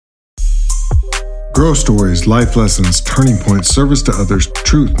Growth stories, life lessons, turning points, service to others,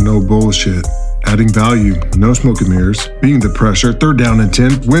 truth, no bullshit. Adding value, no smoke and mirrors, being the pressure, third down and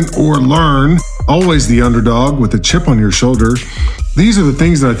 10, win or learn, always the underdog with a chip on your shoulder. These are the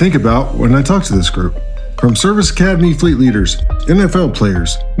things that I think about when I talk to this group. From Service Academy fleet leaders, NFL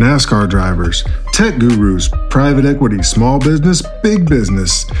players, NASCAR drivers, tech gurus, private equity, small business, big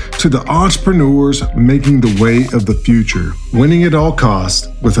business, to the entrepreneurs making the way of the future, winning at all costs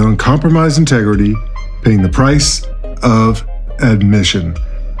with uncompromised integrity, paying the price of admission.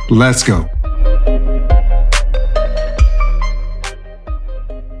 Let's go.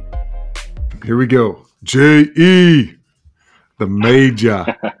 Here we go. J.E., the major.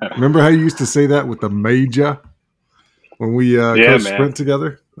 Remember how you used to say that with the major when we coached sprint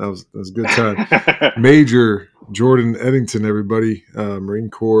together? That was a good time. Major Jordan Eddington, everybody. Marine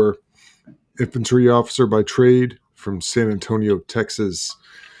Corps Infantry Officer by trade from San Antonio, Texas.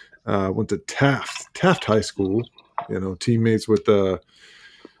 Went to Taft High School. Teammates with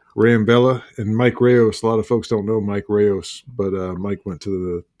Rambella and Mike Rayos. A lot of folks don't know Mike Rayos, but Mike went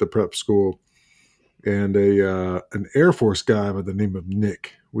to the prep school. And an Air Force guy by the name of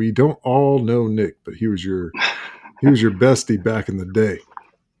Nick. We don't all know Nick, but he was your bestie back in the day,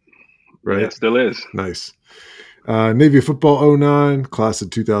 right? Yeah, still is. Nice. Navy football 09, class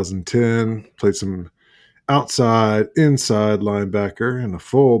of 2010. Played some outside, inside linebacker, and a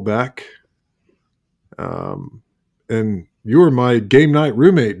fullback. And you were my game night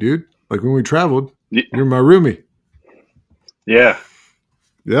roommate, dude. Like when we traveled, you were my roomie. Yeah.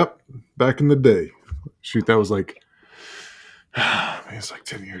 Yep. Back in the day. Shoot, that was like, it's like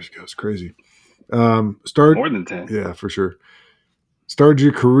 10 years ago. It's crazy. More than 10. Yeah, for sure. Started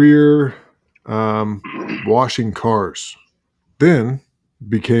your career washing cars. Then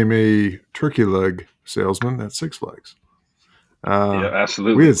became a turkey leg salesman at Six Flags. Yeah,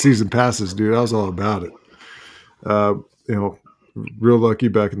 absolutely. We had season passes, dude. I was all about it. Real lucky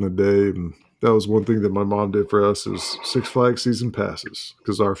back in the day. And that was one thing that my mom did for us is Six Flags season passes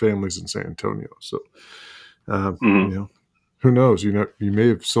because our family's in San Antonio. So, who knows? You may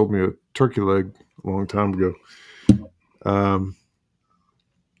have sold me a turkey leg a long time ago. And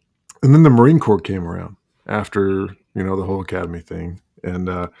then the Marine Corps came around after, the whole academy thing.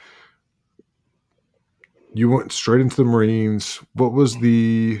 And you went straight into the Marines. What were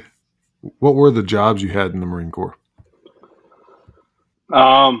the jobs you had in the Marine Corps?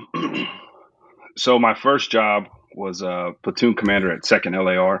 So my first job was a platoon commander at 2nd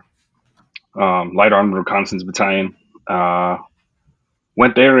LAR, Light Armored Reconnaissance Battalion.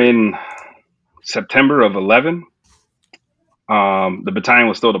 Went there in September of 11. The battalion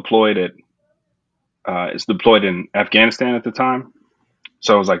was still deployed it's deployed in Afghanistan at the time.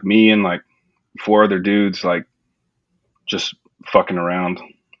 So it was like me and like 4 other dudes, like just fucking around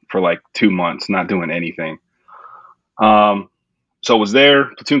for like 2 months, not doing anything. So was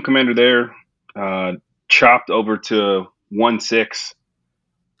there, platoon commander there, chopped over to 1-6,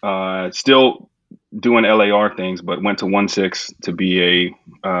 still doing LAR things, but went to 1-6 to be a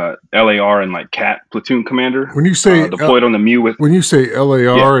LAR and like CAT platoon commander. When you say deployed on the MEU with, when you say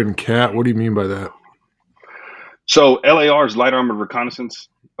LAR and CAT, what do you mean by that? So LAR is light armored reconnaissance.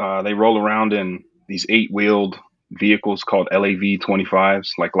 They roll around in these 8-wheeled vehicles called LAV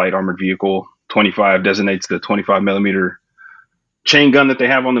 25s, like light armored vehicle. 25 designates the 25 millimeter chain gun that they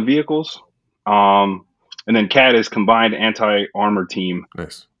have on the vehicles. And then CAT is combined anti-armor team.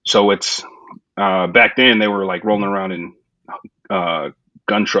 Nice. So it's back then they were like rolling around in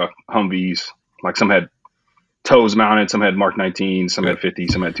gun truck Humvees. Like some had toes mounted, some had Mark 19, some had 50,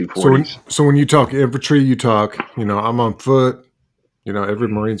 some had 240s. So when you talk infantry, you talk, I'm on foot. Every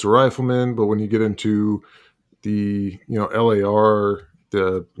Marine's a rifleman, but when you get into the LAR,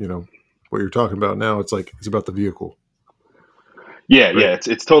 what you're talking about now, it's about the vehicle. Yeah, right? Yeah,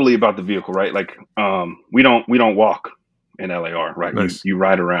 it's totally about the vehicle, right? Like we don't walk in LAR, right? Nice. You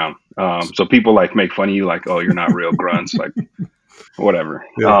ride around. So people like make fun of you, like, oh, you're not real grunts, like whatever.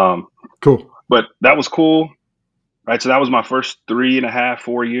 Yeah. Cool. But that was cool, right? So that was my first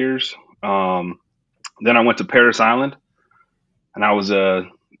 3.5-4 years. Then I went to Parris Island, and I was a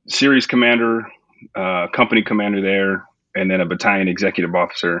series commander, company commander there, and then a battalion executive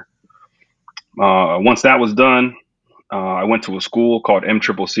officer. Once that was done, I went to a school called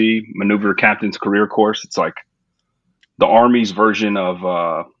MCCC, Maneuver Captain's Career Course. It's like the Army's version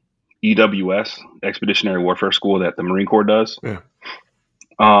of EWS, Expeditionary Warfare School, that the Marine Corps does. Yeah.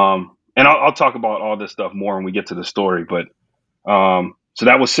 And I'll talk about all this stuff more when we get to the story. But so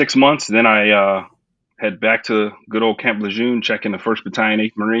that was 6 months. Then I head back to good old Camp Lejeune, check in the 1st Battalion,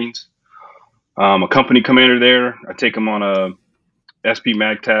 8th Marines. A company commander there. I take them on SP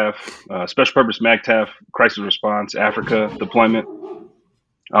MAGTAF, Special Purpose MAGTAF, Crisis Response, Africa deployment.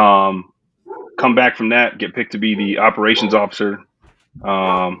 Come back from that, get picked to be the Operations Officer.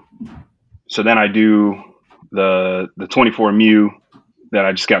 So then I do the 24 MU that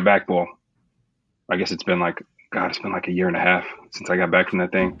I just got back. Well, I guess it's been like a year and a half since I got back from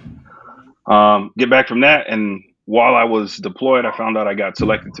that thing. Get back from that, and while I was deployed, I found out I got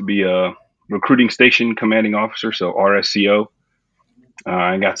selected to be a recruiting station commanding officer, so RSCO.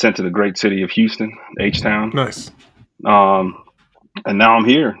 I got sent to the great city of Houston, H-Town. Nice. And now I'm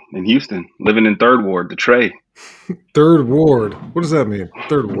here in Houston, living in Third Ward, the Trey. Third Ward. What does that mean?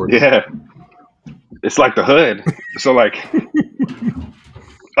 Third Ward. Yeah. It's like the hood. So like,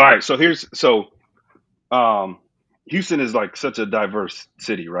 all right. So Houston is like such a diverse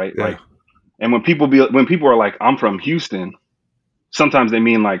city, right? Yeah. Like, and when people are like, I'm from Houston, sometimes they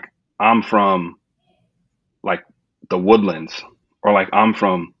mean like I'm from like the Woodlands, or like I'm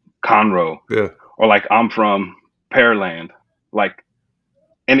from Conroe, Yeah. or like I'm from Pearland, like,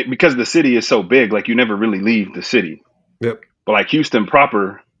 and because the city is so big, like you never really leave the city. Yep. But like Houston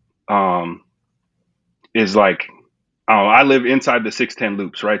proper, is like, I live inside the 610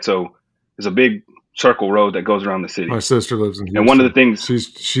 loops, right? So there's a big circle road that goes around the city. My sister lives in Houston. And one of the things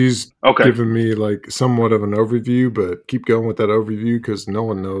she's okay, given me like somewhat of an overview, but keep going with that overview because no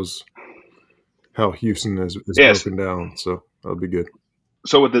one knows how Houston is yes. broken down. So that'll be good.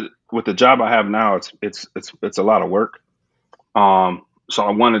 So with the job I have now, it's a lot of work. So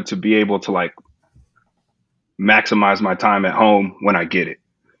I wanted to be able to like maximize my time at home when I get it.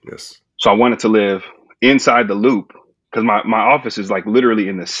 Yes. So I wanted to live inside the loop because my office is like literally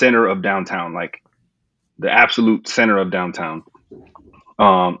in the center of downtown, like the absolute center of downtown.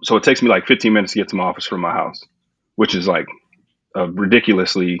 So it takes me like 15 minutes to get to my office from my house, which is like a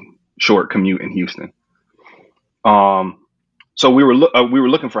ridiculously short commute in Houston. So we were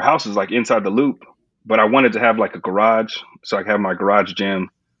looking for houses like inside the loop, but I wanted to have like a garage, so I could have my garage gym,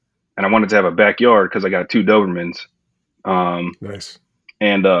 and I wanted to have a backyard because I got 2 Dobermans. Nice.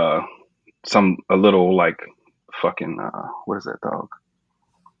 And a little like fucking what is that dog?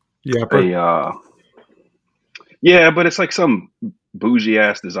 Yeah. Yeah, but it's like some bougie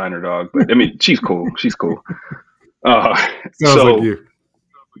ass designer dog. But I mean, she's cool. She's cool. Sounds like you.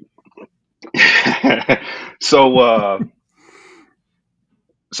 So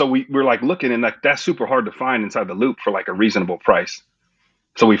we're like looking, and like that's super hard to find inside the loop for like a reasonable price.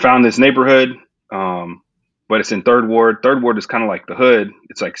 So we found this neighborhood, but it's in Third Ward. Third Ward is kind of like the hood.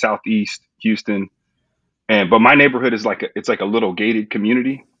 It's like southeast Houston, but my neighborhood is like it's like a little gated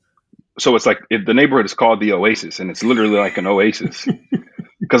community. So it's like the neighborhood is called the Oasis, and it's literally like an oasis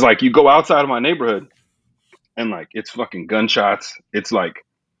because like you go outside of my neighborhood, and like it's fucking gunshots. It's like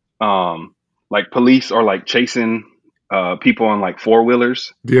police are like chasing people on like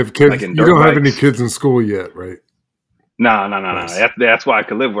 4-wheelers. Do you have kids? Like in You dirt don't have any bikes. kids in school yet, right? No. Nice. That's why I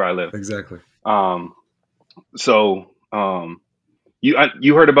could live where I live. Exactly. So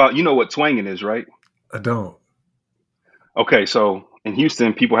you heard about, you know what twanging is, right? I don't. Okay, so in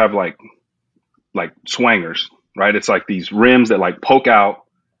Houston, people have like swangers, right? It's like these rims that like poke out,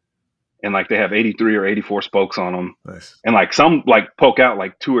 and like they have 83 or 84 spokes on them. Nice. And like some like poke out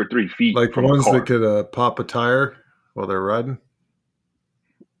like 2 or 3 feet like from ones a car. that could pop a tire while they're riding.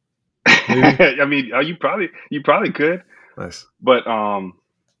 I mean, you probably could. Nice. But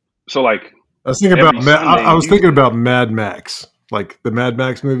so like I was thinking about Mad Max, like the Mad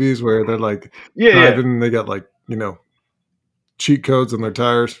Max movies where they're like driving and they got like, cheat codes on their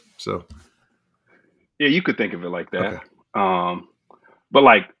tires. So yeah, you could think of it like that. Okay. But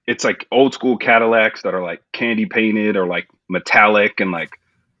like it's like old school Cadillacs that are like candy painted or like metallic, and like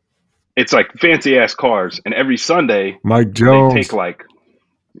it's like fancy ass cars. And every Sunday, Mike Jones, they take like,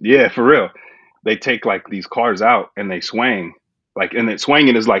 yeah, for real, they take like these cars out and they swing, like, and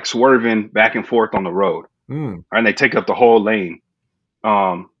swinging is like swerving back and forth on the road, and they take up the whole lane.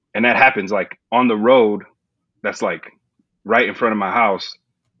 And that happens like on the road that's like right in front of my house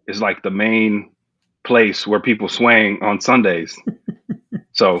is like the main place where people swing on Sundays.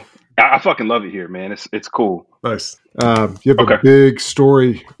 So I fucking love it here, man. It's cool. Nice. You have a big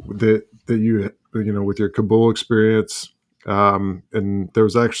story that you with your Kabul experience, and there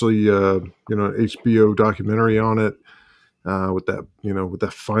was actually an HBO documentary on it with that with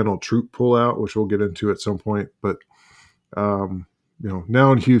that final troop pullout, which we'll get into at some point. But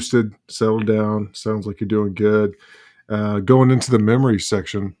now in Houston, settled down. Sounds like you're doing good. Going into the memory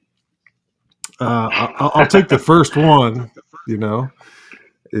section, I'll take the first one.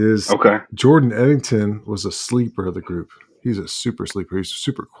 Is Jordan Eddington was a sleeper of the group. He's a super sleeper. He's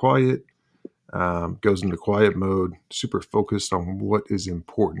super quiet. goes into quiet mode, super focused on what is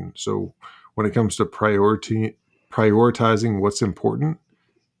important. So when it comes to prioritizing what's important,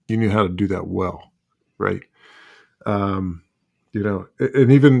 you knew how to do that well, right? And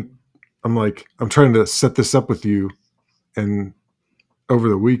even I'm trying to set this up with you, and over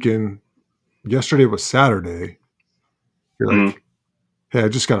the weekend, yesterday was Saturday. You're like, hey, I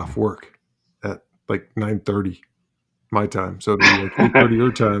just got off work at like 9:30 my time, so it'll be like 8:30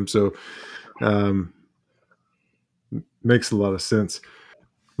 your time. So makes a lot of sense.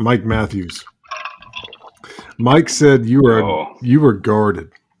 Mike Matthews. Mike said you were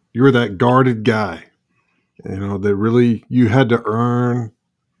guarded. You were that guarded guy. That really you had to earn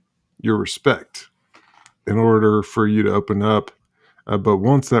your respect in order for you to open up. But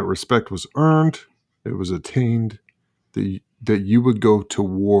once that respect was earned, it was attained, that you would go to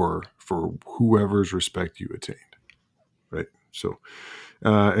war for whoever's respect you attained. Right. So,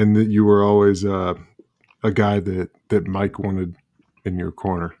 and that you were always a guy that Mike wanted in your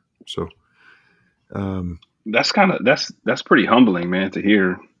corner. So, that's pretty humbling, man, to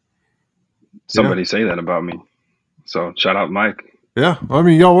hear somebody say that about me. So shout out, Mike. Yeah, I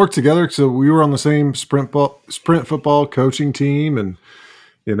mean, y'all worked together, so we were on the same sprint football coaching team, and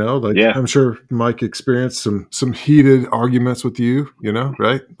I'm sure Mike experienced some heated arguments with you,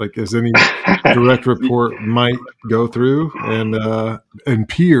 right? Like as any direct report might go through, and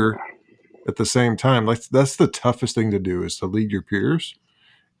peer at the same time. Like that's the toughest thing to do, is to lead your peers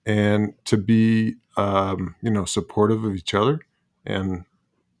and to be supportive of each other. And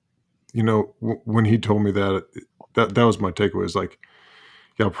when he told me that was my takeaway, is like,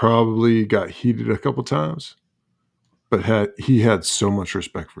 y'all probably got heated a couple times, but he had so much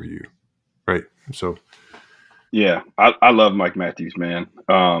respect for you, right? So, yeah, I love Mike Matthews, man.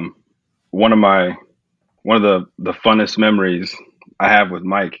 One of the funnest memories I have with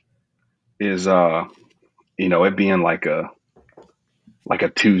Mike is it being like a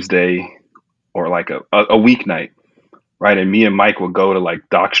Tuesday or like a weeknight, right? And me and Mike would go to like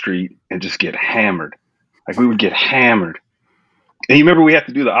Dock Street and just get hammered. Like we would get hammered. And you remember we had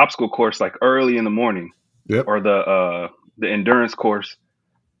to do the obstacle course like early in the morning, yep. or the endurance course,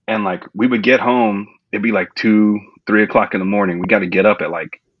 and like we would get home, it'd be like 2-3 o'clock in the morning. We got to get up at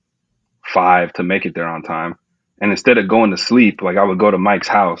like 5 to make it there on time. And instead of going to sleep, like I would go to Mike's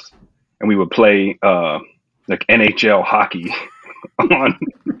house and we would play like NHL hockey on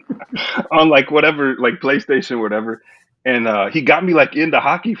on like whatever, like PlayStation or whatever. And he got me like into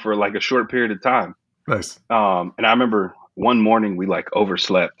hockey for like a short period of time. Nice. And I remember one morning we like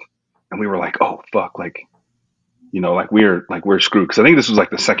overslept and we were like, oh fuck, like like we're screwed, because I think this was like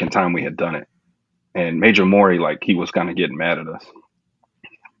the second time we had done it. And Major Maury, like he was kind of getting mad at us.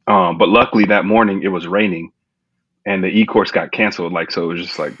 But luckily that morning it was raining and the e-course got canceled. Like, so it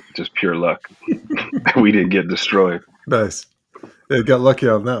was just pure luck. We didn't get destroyed. Nice. Yeah, got lucky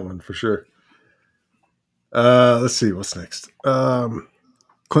on that one for sure. Let's see what's next. Clint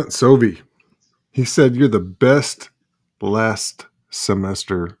Sovey. He said you're the best last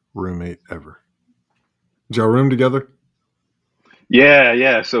semester roommate ever. Did y'all room together?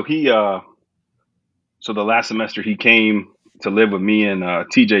 Yeah. So so the last semester he came to live with me and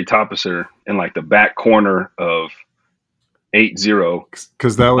TJ Toppicer in like the back corner of 8-0.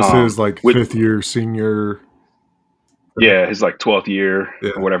 Because that was his like fifth year senior. Yeah, his like 12th year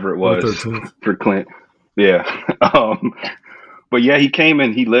or whatever it was for Clint. Yeah. But yeah, he came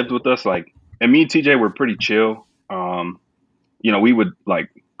and he lived with us, like, and me and TJ were pretty chill. We would like,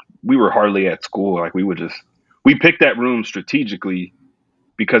 we were hardly at school. Like we picked that room strategically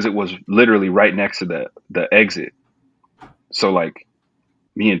because it was literally right next to the exit. So like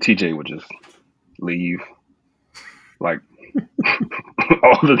me and TJ would just leave, like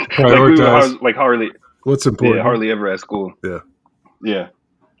all the like we were like hardly what's important. Yeah, hardly ever at school. Yeah.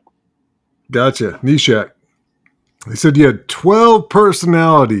 Gotcha. Nishak. They said you had 12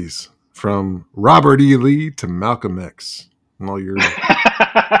 personalities, from Robert E. Lee to Malcolm X, and all your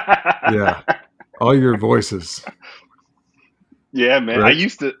all your voices. Yeah, man.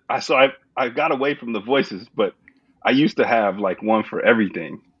 Right? I got away from the voices, but I used to have like one for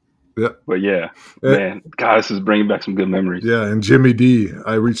everything. Yeah. But yeah, man, God, this is bringing back some good memories. Yeah, and Jimmy D.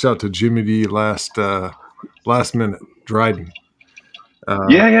 I reached out to Jimmy D last minute, Dryden.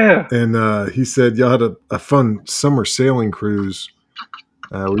 Yeah. And he said y'all had a fun summer sailing cruise.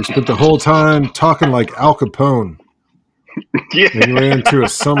 We spent the whole time talking like Al Capone. Yeah. And you ran into a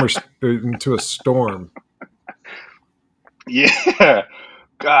storm. Yeah.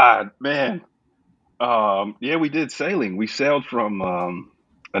 God, man. Yeah, we did sailing. We sailed from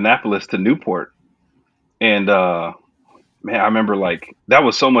Annapolis to Newport. And man, I remember like that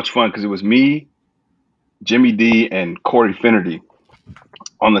was so much fun because it was me, Jimmy D, and Corey Finnerty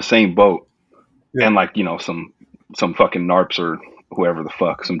on the same boat, Yeah. and like some fucking narps or whoever the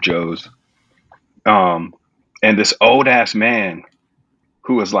fuck, some Joes. Um, and this old ass man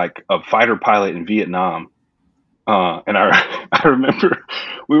who was like a fighter pilot in Vietnam. And I I remember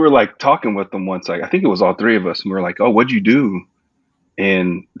we were like talking with them once. Like I think it was all three of us, and we were like, "Oh, what'd you do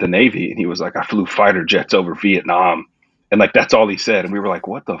in the Navy?" And he was like, "I flew fighter jets over Vietnam." And like that's all he said, and we were like,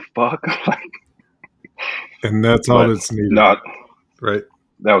 "What the fuck?" Like, And that's all but that's needed, no, right?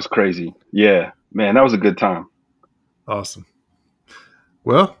 that was crazy. Yeah, man, that was a good time. Awesome.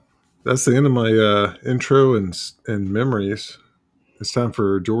 Well, that's the end of my intro and memories. It's time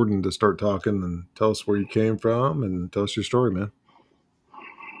for Jordan to start talking and tell us where you came from and tell us your story, man.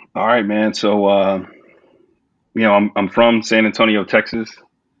 All right, man. So I'm from San Antonio, Texas.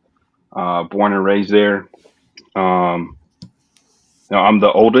 Born and raised there. Um, I'm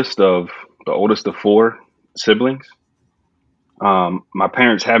the oldest of four siblings. My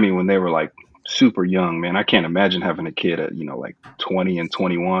parents had me when they were like super young, man. I can't imagine having a kid at, like 20 and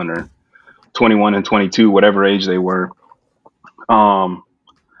 21 or 21 and 22, whatever age they were. Um,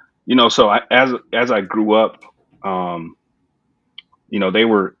 so as I grew up, um, they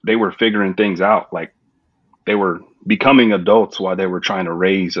were figuring things out. Like they were becoming adults while they were trying to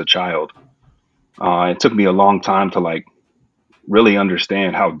raise a child. It took me a long time to like really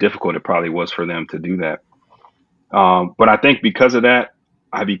understand how difficult it probably was for them to do that. But I think because of that,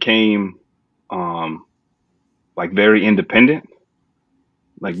 I became um, like very independent,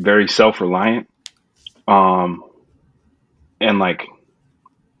 like very self-reliant. Um, and like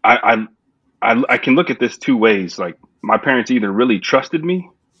I, I can look at this two ways. Like my parents either really trusted me,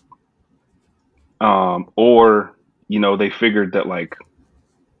 or they figured that like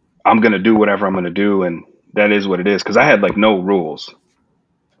I'm gonna do whatever I'm gonna do, and that is what it is. Because I had like no rules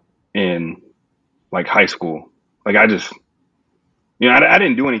in like high school. Like I just, I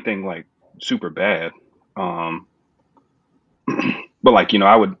didn't do anything like super bad. Um, but like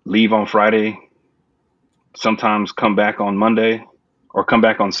I would leave on Friday, sometimes come back on Monday, or come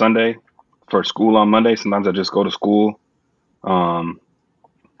back on Sunday for school on Monday. Sometimes I just go to school. Um,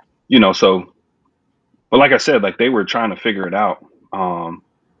 so but like I said, like they were trying to figure it out. Um,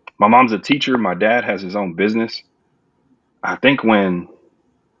 my mom's a teacher. My dad has his own business. I think when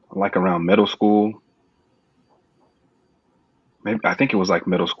like around middle school, maybe I think it was like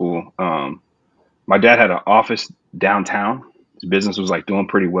middle school. My dad had an office downtown. His business was like doing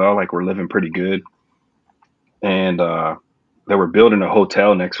pretty well. Like we're living pretty good, and they were building a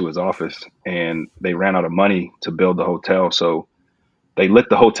hotel next to his office, and they ran out of money to build the hotel. So they lit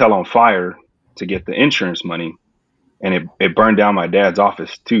the hotel on fire to get the insurance money, and it burned down my dad's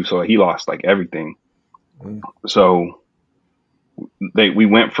office too. So he lost like everything. Mm. So we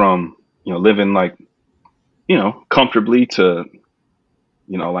went from living like comfortably to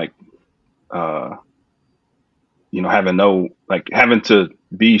like uh having no like having to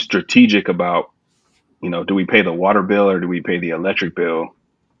be strategic about do we pay the water bill or do we pay the electric bill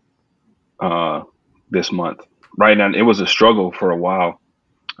uh this month, right? And it was a struggle for a while.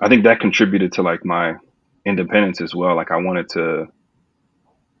 I think that contributed to like my independence as well. Like I wanted to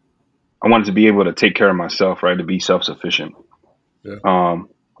be able to take care of myself, right? To be self-sufficient. Yeah.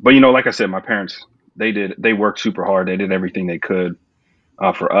 But like I said, my parents, they worked super hard. They did everything they could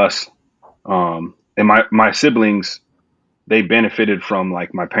for us. And my siblings, they benefited from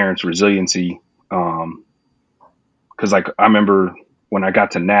like my parents' resiliency. Cause like I remember when I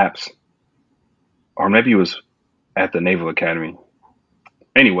got to NAPS, or maybe it was at the Naval Academy.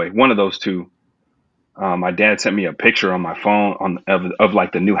 Anyway, one of those two. My dad sent me a picture on my phone of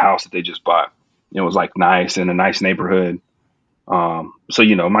like the new house that they just bought. It was like nice in a nice neighborhood. So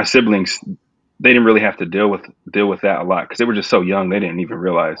my siblings, they didn't really have to deal with that a lot because they were just so young. They didn't even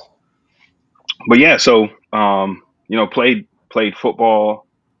realize. But yeah, so played football,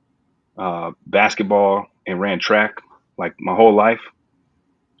 basketball, and ran track like my whole life.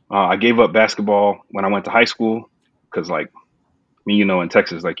 I gave up basketball when I went to high school because like me, in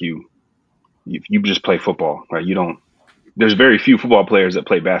Texas, like you just play football, right? You don't. There's very few football players that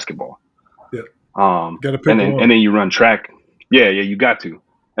play basketball. Yeah. Got to And pick then one. and then you run track. Yeah, you got to.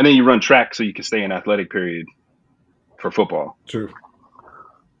 And then you run track so you can stay in athletic period for football. True.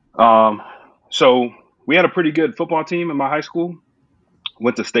 Um, so we had a pretty good football team in my high school.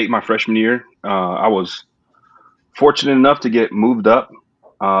 Went to state my freshman year. I was fortunate enough to get moved up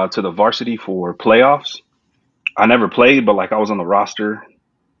to the varsity for playoffs. I never played, but like I was on the roster,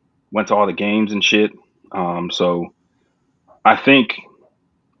 went to all the games and shit. So I think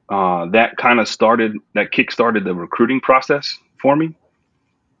that kick-started the recruiting process for me.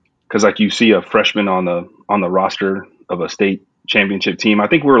 Because like you see a freshman on the roster of a state championship team. I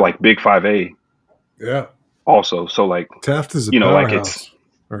think we were like Big 5A. Yeah. Also, so like Taft is a like it's powerhouse,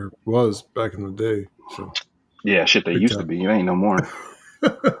 or was back in the day. So yeah, shit they big used to time. be. It ain't no more.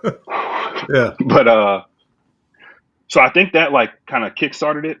 Yeah. But so I think that like kind of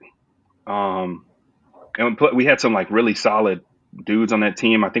kickstarted it. And we had some like really solid dudes on that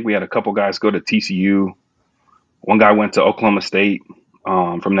team. I think we had a couple guys go to TCU. One guy went to Oklahoma State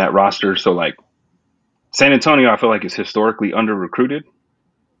from that roster. So like San Antonio, I feel like is historically under recruited.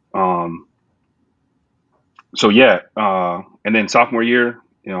 So yeah, and then sophomore year,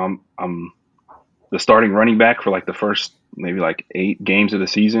 I'm the starting running back for like the first maybe like 8 games of the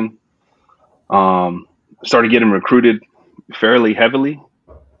season. Started getting recruited fairly heavily.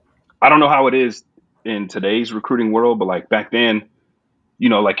 I don't know how it is in today's recruiting world, but like back then,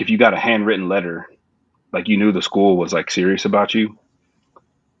 like if you got a handwritten letter, like you knew the school was like serious about you.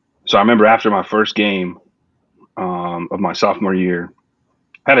 So I remember after my first game of my sophomore year,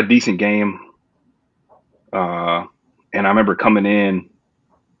 I had a decent game, and I remember coming in,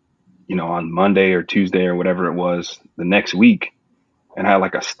 on Monday or Tuesday or whatever it was the next week, and I had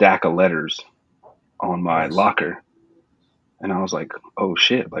like a stack of letters on my Nice. locker, and I was like, "Oh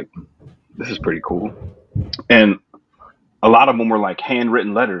shit! Like this is pretty cool." And a lot of them were like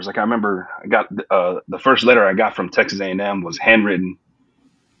handwritten letters. Like I remember I got the first letter I got from Texas A&M was handwritten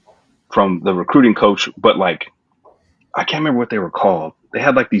from the recruiting coach, but like I can't remember what they were called. They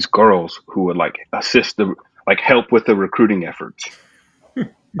had like these girls who would like assist help with the recruiting efforts.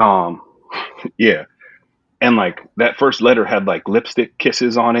 Um, yeah, and like that first letter had like lipstick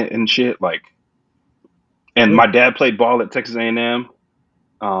kisses on it and shit. Like, and Yeah. my dad played ball at Texas A&M,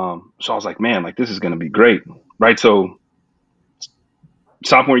 so I was like, man, like this is gonna be great, right? So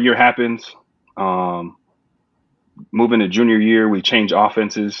sophomore year happens. Um, Moving to junior year, we change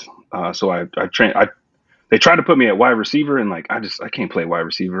offenses. So I train. They tried to put me at wide receiver, and like I can't play wide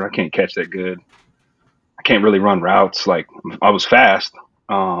receiver. I can't catch that good. I can't really run routes. Like I was fast,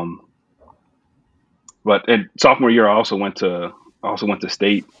 but in sophomore year, I also went to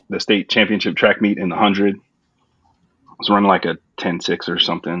the state championship track meet in the 100. I was running like a 10.6 or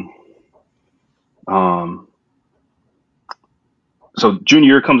something. Um, so junior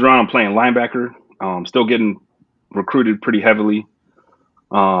year comes around, I'm playing linebacker. Still getting recruited pretty heavily.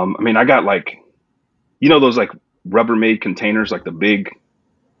 I mean, I got like those like Rubbermaid containers, like the big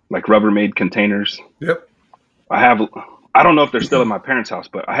like Rubbermaid containers. Yep. I don't know if they're still at my parents' house,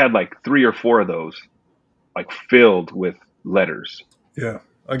 but I had like 3 or 4 of those, like filled with letters. Yeah.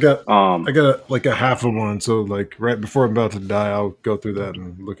 I got Um, like a half of one. So like right before I'm about to die, I'll go through that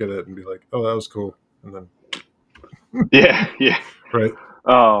and look at it and be like, oh, that was cool. And then yeah, yeah. right.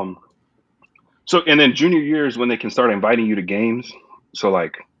 Um, so and then junior year is when they can start inviting you to games. So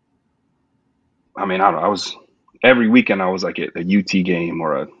like, I mean, I don't know. I was every weekend I was like at a UT game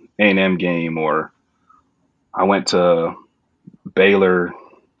or a A&M game, or I went to Baylor,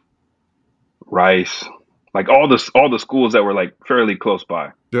 Rice, like all the schools that were like fairly close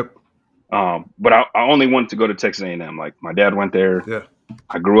by. Yep. But I only wanted to go to Texas A&M. Like my dad went there. Yeah.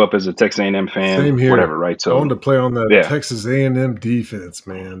 I grew up as a Texas A&M fan, Same here. whatever, right? I So wanted to play on that yeah, Texas A&M defense,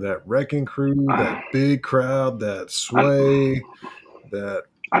 man. That wrecking crew, that I, big crowd, that sway, that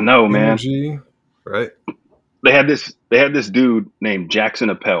I know, man. energy. Right. They had this dude named Jackson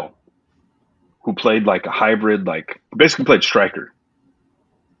Appel who played like a hybrid, like basically played striker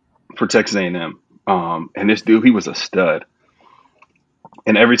for Texas A&M. And this dude, he was a stud.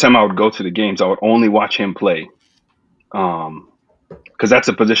 And every time I would go to the games, I would only watch him play, because that's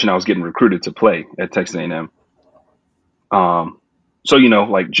a position I was getting recruited to play at Texas A&M. Um, so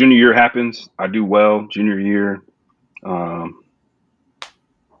like junior year happens, I do well junior year. Um,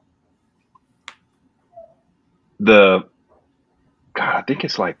 the God, I think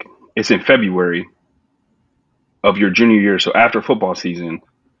it's in February of your junior year. So after football season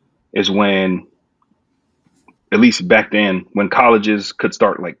is when, at least back then, when colleges could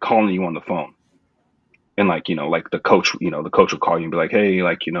start like calling you on the phone. And like, like the coach will call you and be like, hey,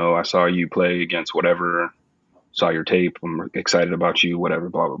 like, I saw you play against whatever, saw your tape. I'm excited about you, whatever,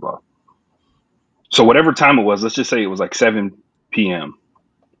 blah, blah, blah. So whatever time it was, let's just say it was like 7 p.m.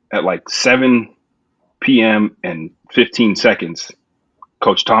 At like 7 p.m. and 15 seconds,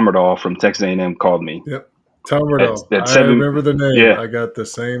 Coach Tomerdahl from Texas A&M called me Yep. at, Talmudal. at I 7. remember the name. Yeah. I got the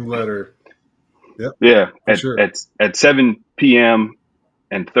same letter. Yep. Yeah. For At, sure. at, at 7 p.m.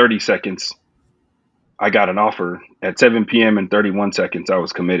 and 30 seconds, I got an offer. At 7 p.m. and 31 seconds, I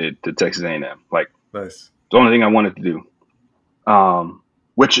was committed to Texas A&M. Like Nice. the only thing I wanted to do. Um,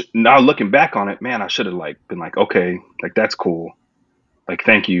 which now looking back on it, man, I should have like been like, okay, like that's cool. Like,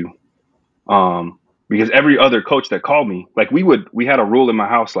 thank you. Because every other coach that called me, like we had a rule in my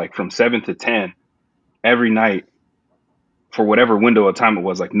house, like from 7 to 10 every night for whatever window of time it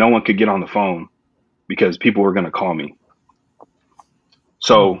was, like no one could get on the phone because people were going to call me.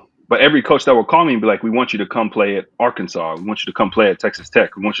 So, but every coach that would call me and be like, we want you to come play at Arkansas. We want you to come play at Texas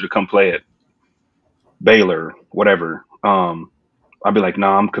Tech. We want you to come play at Baylor, whatever. I'd be like,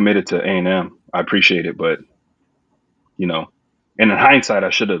 nah, I'm committed to A&M. I appreciate it. But, you know, and in hindsight,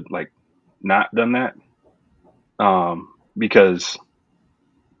 I should have like not done that. Because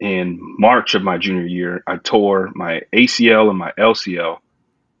in March of my junior year, I tore my ACL and my LCL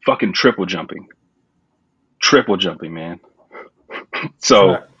fucking triple jumping, man.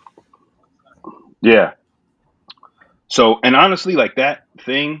 So, yeah. So, and honestly, like that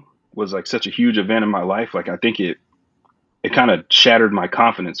thing was like such a huge event in my life. Like, I think it kind of shattered my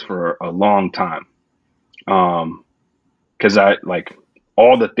confidence for a long time. Cause I like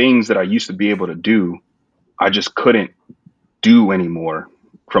all the things that I used to be able to do, I just couldn't do anymore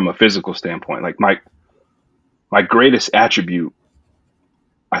from a physical standpoint. Like my greatest attribute,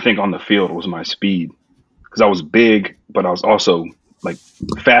 I think on the field was my speed. Cause I was big, but I was also like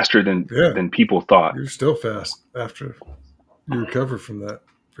faster than people thought. You're still fast after you recover from that,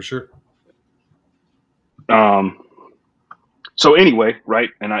 for sure. So anyway, right,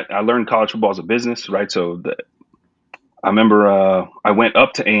 and I learned college football as a business, right? So I remember I went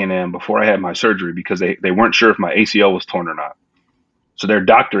up to A&M before I had my surgery because they weren't sure if my ACL was torn or not. So their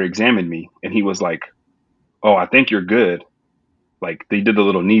doctor examined me and he was like, "Oh, I think you're good." Like they did the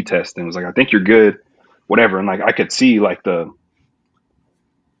little knee test and was like, "I think you're good," whatever. And like I could see the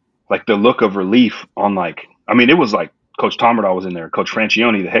look of relief on like, I mean, it was like Coach Tomerdahl was in there, Coach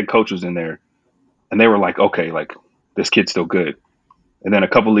Francione, the head coach, was in there, and they were like, "Okay, like this kid's still good." And then a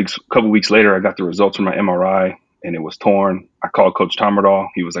couple weeks later, I got the results from my MRI, and it was torn. I called Coach Tomerdahl.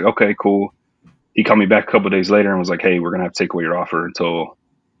 He was like, "Okay, cool." He called me back a couple of days later and was like, "Hey, we're gonna have to take away your offer until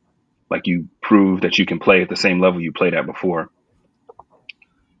like you prove that you can play at the same level you played at before."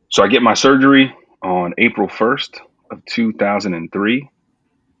 So I get my surgery on April 1st of 2003,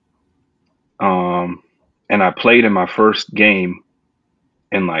 and I played in my first game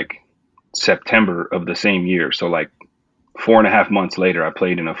in like September of the same year. So like 4.5 months later, I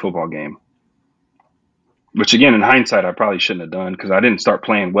played in a football game. Which again, in hindsight, I probably shouldn't have done because I didn't start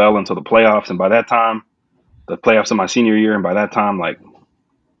playing well until the playoffs. And by that time, the playoffs of my senior year, and by that time, like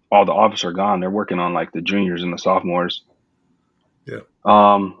all the offers are gone. They're working on like the juniors and the sophomores. Yeah.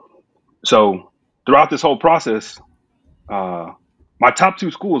 So throughout this whole process, my top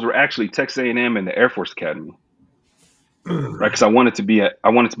two schools were actually Texas A&M and the Air Force Academy, right? Because I wanted to be an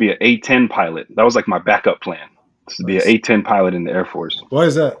A-10 pilot. That was like my backup plan, to be an A-10 pilot in the Air Force. Why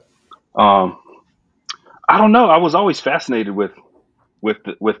is that? I don't know. I was always fascinated with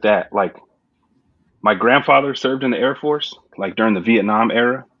that. Like my grandfather served in the Air Force, like during the Vietnam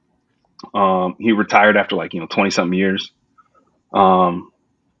era. He retired after like 20 something years.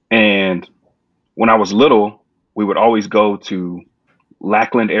 And when I was little, we would always go to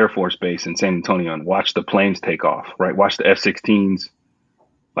Lackland Air Force Base in San Antonio and watch the planes take off, right? Watch the F-16s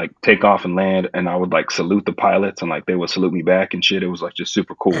like take off and land, and I would like salute the pilots and like they would salute me back and shit. It was like just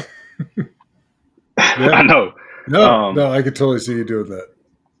super cool. Yeah. I know. No, I could totally see you doing that.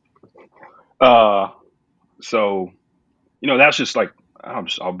 So, that's just like I'm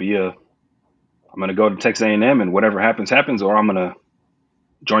gonna go to Texas A&M and whatever happens, happens, or I'm gonna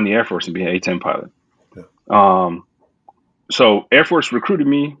join the Air Force and be an A-10 pilot. Yeah. So Air Force recruited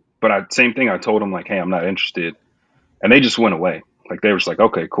me, but same thing. I told them like, hey, I'm not interested, and they just went away. Like they were just like,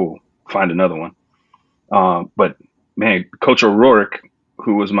 okay, cool, find another one. But man, Coach O'Rourke,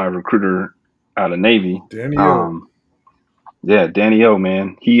 who was my recruiter out of Navy, Danny O. Yeah, Danny O,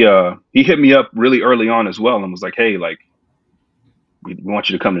 man, he hit me up really early on as well and was like, hey, like we want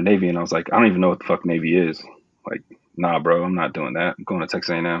you to come to Navy, and I was like, I don't even know what the fuck Navy is. Like, nah, bro, I'm not doing that. I'm going to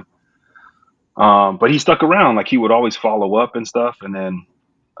Texas A&M. But he stuck around. Like he would always follow up and stuff. And then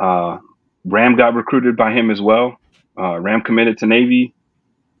Ram got recruited by him as well. Ram committed to Navy.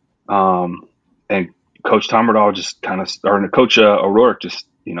 And Coach Tomerdahl just kind of, or Coach O'Rourke just,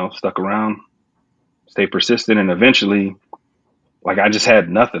 stuck around, stayed persistent. And eventually, like I just had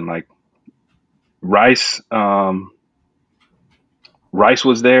nothing. Like Rice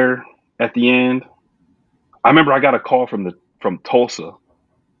was there at the end. I remember I got a call from Tulsa,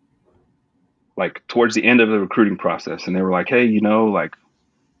 like towards the end of the recruiting process, and they were like, "Hey, like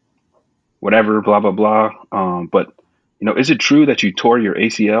whatever, blah blah blah." But is it true that you tore your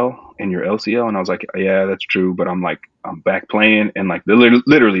ACL and your LCL? And I was like, yeah, that's true. But I'm back playing. And like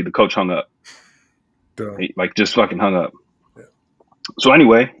literally the coach hung up. He, like, just fucking hung up. Yeah. So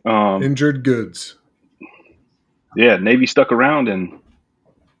anyway, injured goods. Yeah, Navy stuck around, and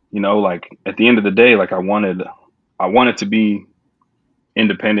like at the end of the day, like I wanted to be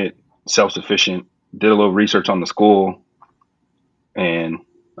independent, self-sufficient. Did a little research on the school, and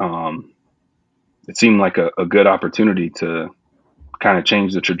it seemed like a good opportunity to kind of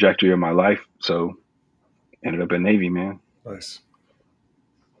change the trajectory of my life. So ended up in Navy, man. Nice.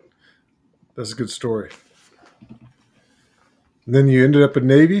 That's a good story. And then you ended up in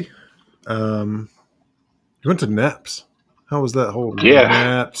Navy. You went to NAPS. How was that whole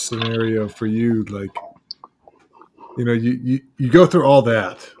NAPS scenario for you? Like, you go through all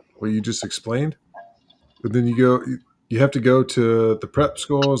that, what you just explained, but then you have to go to the prep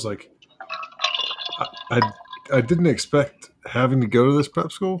schools. Like, I didn't expect having to go to this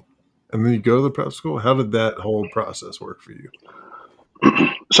prep school, and then you go to the prep school. How did that whole process work for you?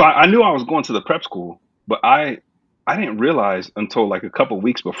 So I knew I was going to the prep school, but I didn't realize until like a couple of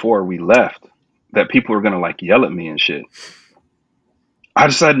weeks before we left that people were gonna like yell at me and shit. I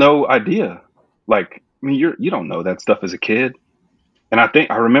just had no idea. Like, I mean, you don't know that stuff as a kid. And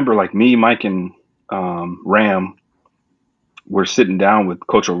I remember like me, Mike, and Ram were sitting down with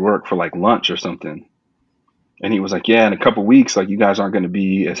Coach O'Rourke for like lunch or something. And he was like, yeah, in a couple of weeks, like you guys aren't going to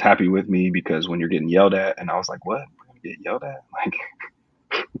be as happy with me because when you're getting yelled at. And I was like, what? We're going to get yelled at? Like,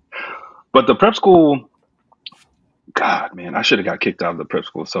 but the prep school, God, man, I should have got kicked out of the prep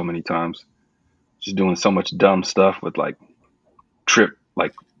school so many times. Just doing so much dumb stuff with like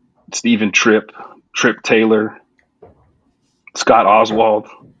Stephen Tripp Taylor, Scott Oswald,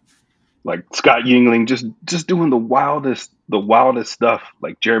 like Scott Yingling, just doing the wildest stuff,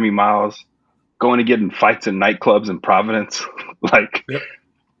 like Jeremy Miles, going to get in fights in nightclubs in Providence, like Yep.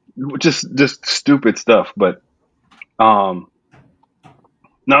 just stupid stuff. But now,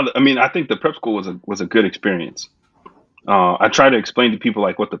 I mean, I think the prep school was a good experience. I try to explain to people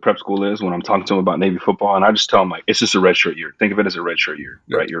like what the prep school is when I'm talking to them about Navy football, and I just tell them like it's just a redshirt year. Think of it as a redshirt year,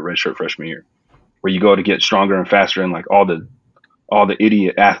 Yep. right? Your redshirt freshman year, where you go to get stronger and faster, and like all the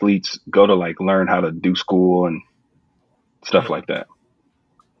idiot athletes go to like learn how to do school and stuff like that.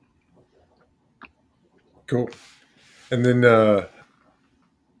 Cool. And then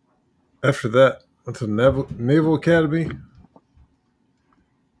after that, went to the Naval Academy.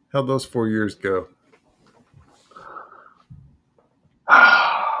 How'd those 4 years go?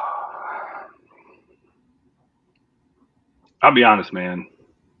 I'll be honest, man.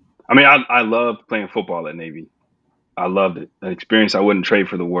 I mean, I loved playing football at Navy. I loved it. An experience I wouldn't trade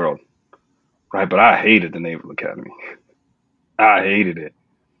for the world. Right. But I hated the Naval Academy. I hated it.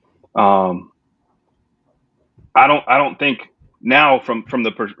 I don't think now from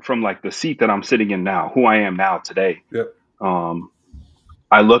like the seat that I'm sitting in now, who I am now today. Yep.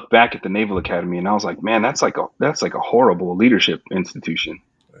 I look back at the Naval Academy and I was like, man, that's like a horrible leadership institution.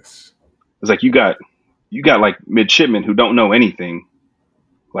 Nice. It's like you got like midshipmen who don't know anything,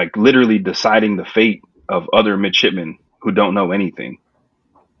 like literally deciding the fate of other midshipmen who don't know anything.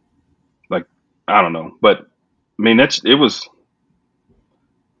 Like, I don't know, but I mean, I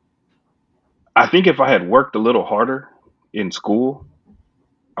think if I had worked a little harder in school,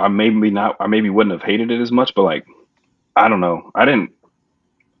 I maybe wouldn't have hated it as much, but like, I don't know.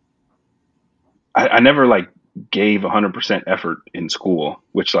 I never like gave 100% effort in school,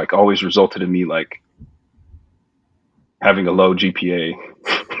 which like always resulted in me like having a low GPA,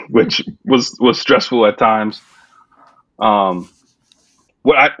 which was stressful at times. What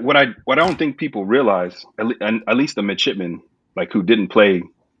I don't think people realize, at least the midshipmen like who didn't play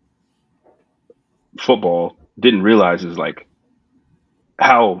football didn't realize is like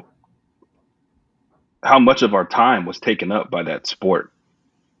how much of our time was taken up by that sport.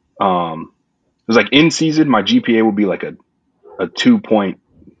 It was like in season, my GPA would be like a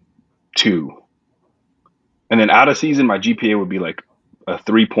 2.2, and then out of season, my GPA would be like a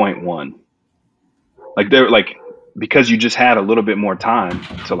 3.1. Like they're like, because you just had a little bit more time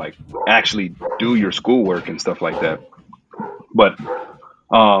to like actually do your schoolwork and stuff like that. But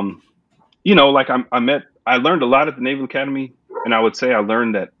like I learned a lot at the Naval Academy, and I would say I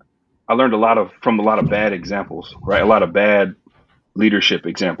learned a lot from a lot of bad examples, right? A lot of bad leadership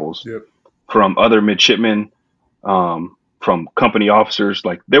examples. Yep. From other midshipmen, from company officers.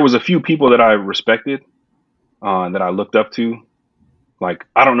 Like there was a few people that I respected, that I looked up to. Like,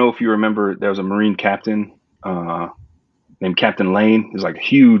 I don't know if you remember, there was a Marine captain named Captain Lane. He's like a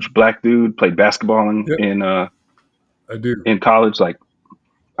huge black dude, played basketball I do. in college. Like,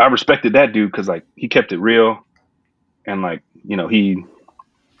 I respected that dude because like he kept it real. and like, you know, you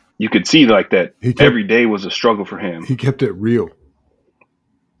could see like that every day was a struggle for him. He kept it real.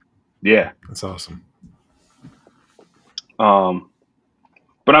 Yeah. That's awesome.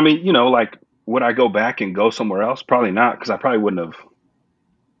 But I mean, you know, like, would I go back and go somewhere else? Probably not, because I probably wouldn't have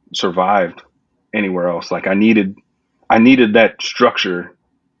survived anywhere else. Like I needed that structure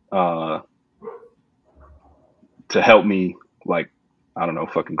uh, to help me, like, I don't know,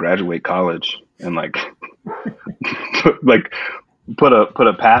 fucking graduate college and like like put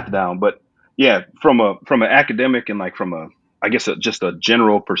a path down. But yeah, from an academic and like from a, I guess just a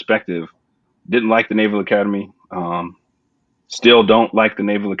general perspective, didn't like the Naval Academy. Still don't like the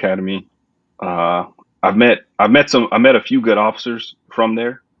Naval Academy. Uh, I met a few good officers from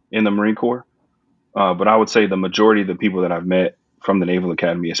there in the Marine Corps. But I would say the majority of the people that I've met from the Naval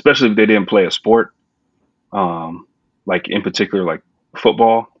Academy, especially if they didn't play a sport, like in particular, like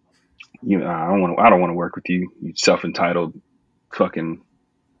football, you know, I don't want to work with you. You self entitled fucking,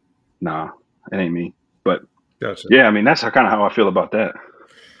 nah, it ain't me. But gotcha. Yeah, I mean that's kind of how I feel about that.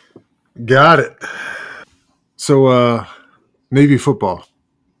 Got it. So, Navy football.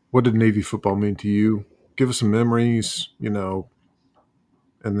 What did Navy football mean to you? Give us some memories, you know,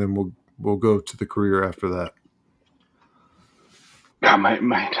 and then we'll go to the career after that. God,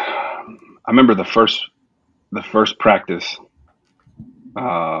 I remember the first practice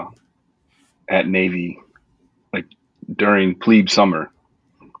uh, at Navy, like during plebe summer.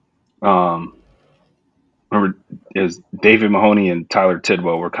 Um, remember, is David Mahoney and Tyler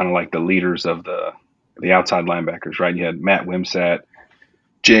Tidwell were kind of like the leaders of the outside linebackers, right? You had Matt Wimsat,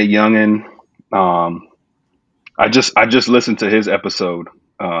 Jay Youngin. Um, I just listened to his episode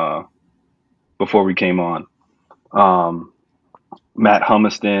uh, before we came on. Um, Matt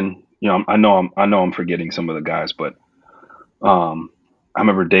Humiston. You know, I know I'm forgetting some of the guys, but I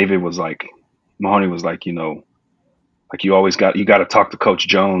remember David was like, Mahoney was like, you know, like you got to talk to Coach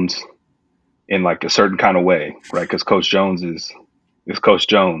Jones in like a certain kind of way, right? Because Coach Jones is Coach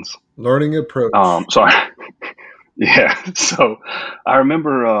Jones. Learning approach. So yeah, so I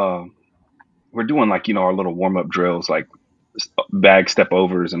remember we're doing like, you know, our little warm up drills, like bag step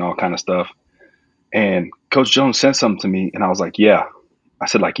overs and all kind of stuff. And Coach Jones said something to me, and I was like, yeah. I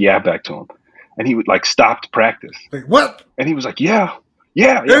said like yeah back to him, and he would like stopped practice, Like, what? and he was like, yeah,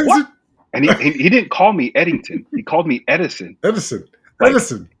 yeah, yeah, what? Edison? And he didn't call me Eddington. He called me Edison. Edison. Like,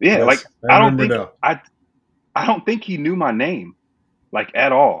 Edison. yeah, Yes, like I remember now. I don't think he knew my name, like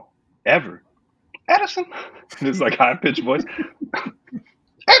at all, ever. Edison. And it's like high pitched voice.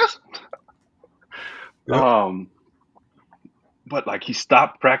 Edison. Yep. Um, but like he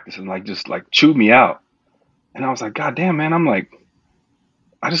stopped practicing, like just like chewed me out. And I was like, God damn, man, I'm like,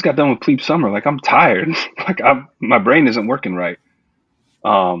 I just got done with plebe summer. Like I'm tired. Like my brain isn't working right.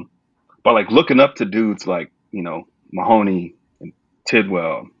 Um, but like looking up to dudes like, you know, Mahoney and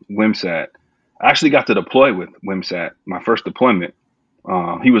Tidwell, Wimsat. I actually got to deploy with Wimsat, my first deployment.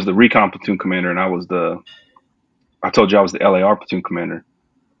 He was the recon platoon commander, and I told you I was the LAR platoon commander.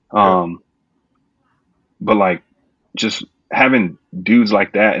 Yeah. But like just having dudes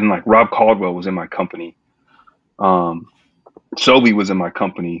like that, and like Rob Caldwell was in my company. Sobey was in my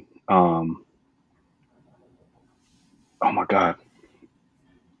company. Oh my God,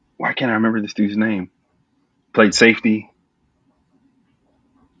 why can't I remember this dude's name? Played safety.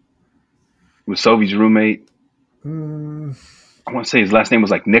 Was Sobey's roommate. I want to say his last name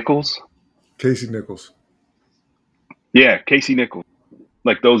was like Nichols. Casey Nichols. Yeah, Casey Nichols.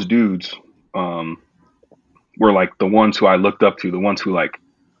 Like those dudes were like the ones who I looked up to, the ones who like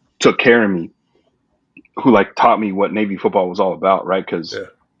took care of me, who like taught me what Navy football was all about, right? Because Yeah.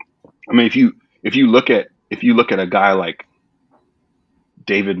 I mean, if you look at a guy like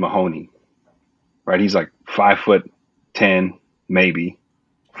David Mahoney, right? He's like 5'10", maybe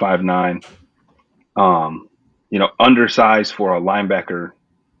 5'9". You know, undersized for a linebacker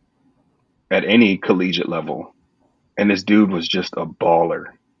at any collegiate level, and this dude was just a baller.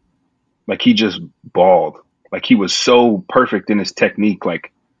 Like he just balled. Like he was so perfect in his technique.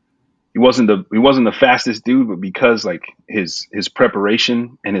 Like he wasn't the fastest dude, but because like his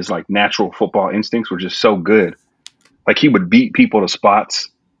preparation and his like natural football instincts were just so good. Like he would beat people to spots.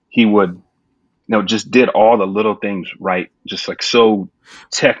 He would, you know, just did all the little things right, just like so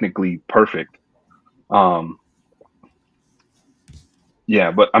technically perfect. Um,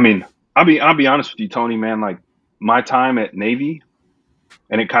 yeah, but I mean, I'll be honest with you, Tony, man. Like my time at Navy,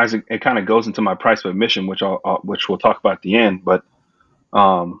 and it kind of goes into my price of admission, which we'll talk about at the end. But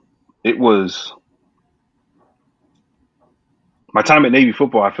um, it was my time at Navy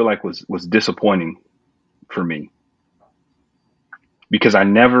football. I feel like was disappointing for me because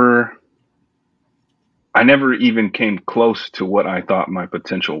I never even came close to what I thought my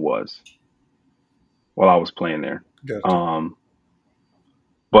potential was while I was playing there. Gotcha.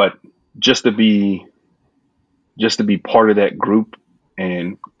 But just to be part of that group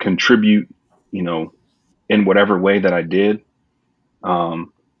and contribute, you know, in whatever way that I did,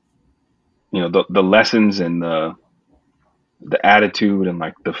 um, you know, the lessons and the attitude and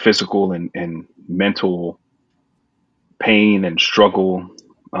like the physical and mental pain and struggle,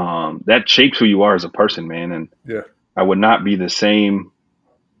 that shapes who you are as a person, man. And Yeah. I would not be the same.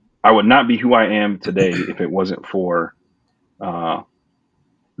 I would not be who I am today if it wasn't for uh,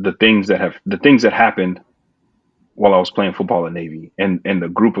 the things that happened while I was playing football in Navy, and the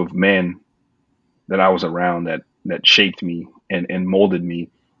group of men that I was around that shaped me and molded me,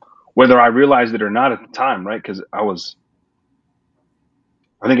 whether I realized it or not at the time, right? Because I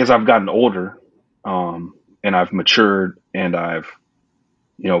think as I've gotten older, and I've matured, and I've,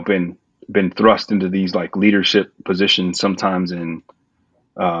 you know, been thrust into these like leadership positions, sometimes in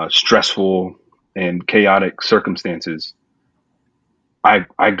stressful and chaotic circumstances.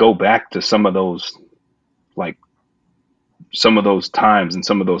 I go back to like some of those times and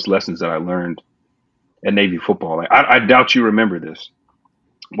some of those lessons that I learned at Navy football. Like I doubt you remember this.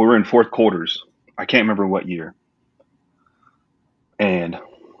 We were in fourth quarters. I can't remember what year, and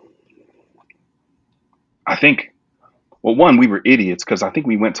I think, well, one, we were idiots because I think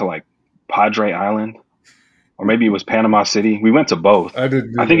we went to like Padre Island, or maybe it was Panama City. We went to both. I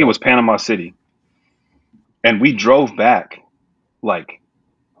didn't I do think it that. was Panama City, and we drove back like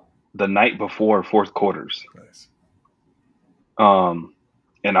the night before fourth quarters. Nice. Um,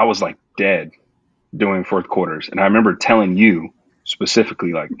 and I was like dead doing fourth quarters, and I remember telling you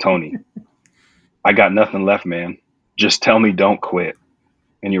specifically, like, Tony, I got nothing left, man. Just tell me don't quit.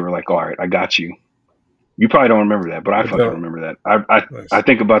 And you were like, all right, I got you. You probably don't remember that, but I I fucking don't. remember that. I Nice.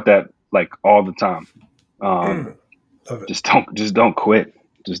 think about that like all the time. Love it. Just don't quit.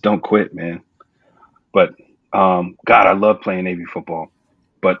 Just don't quit, man. But God, I love playing Navy football.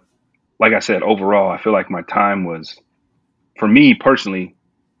 But like I said, overall, I feel like my time was, for me personally,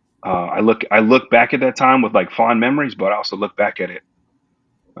 I look back at that time with like fond memories, but I also look back at it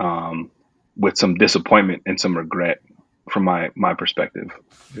um, with some disappointment and some regret from my perspective.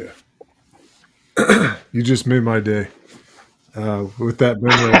 Yeah. You just made my day with that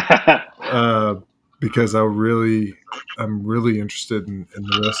memory, because I'm really interested in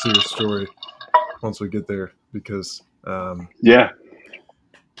the rest of your story once we get there, because Yeah,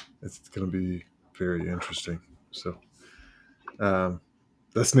 it's going to be very interesting. So um,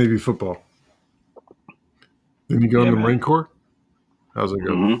 that's Navy football. Then you go in yeah, the man. Marine Corps. How's it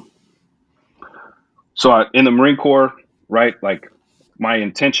go? hmm So in the Marine Corps, right? Like my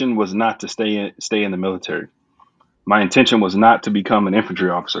intention was not to stay in the military. My intention was not to become an infantry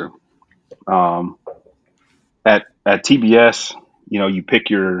officer. Um, at TBS, you know, you pick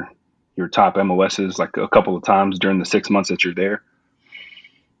your top MOSs like a couple of times during the 6 months that you're there.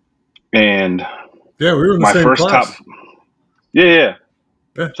 And Yeah, we were in the my same first top, class. yeah, yeah, yeah.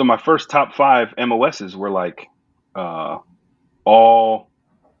 Yeah. So my first top five MOSs were like uh, all.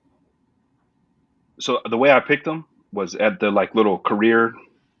 So the way I picked them was at the like little career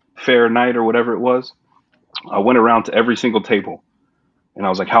fair night or whatever it was. I went around to every single table and I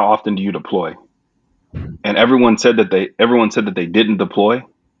was like, "How often do you deploy?" And everyone said that they didn't deploy.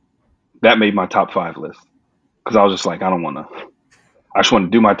 That made my top five list because I was just like, I don't want to. I just want to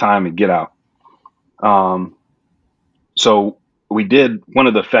do my time and get out. Um, so we did one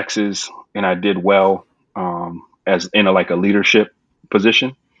of the fexes, and I did well as in a like a leadership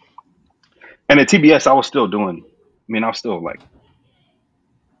position. And at TBS, I was still doing. I mean, I was still like,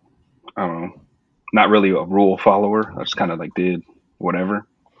 I don't know, not really a rule follower. I just kind of like did whatever.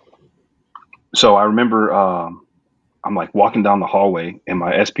 So I remember I'm like walking down the hallway, and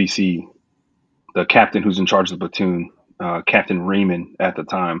my SPC, the captain who's in charge of the platoon, Captain Reeman at the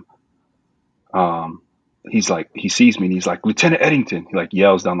time, um, he's like, he sees me and he's like, Lieutenant Eddington. He like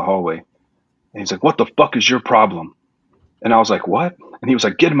yells down the hallway, and he's like, "What the fuck is your problem?" And I was like, "What?" And he was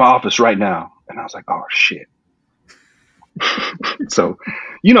like, "Get in my office right now." And I was like, "Oh shit." So,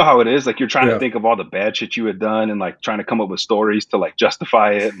 you know how it is. Like you're trying to Yeah. think of all the bad shit you had done and like trying to come up with stories to like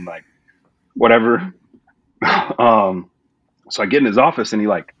justify it and like whatever. um, so I get in his office and he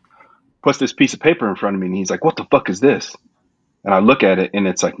like puts this piece of paper in front of me and he's like, "What the fuck is this?" And I look at it and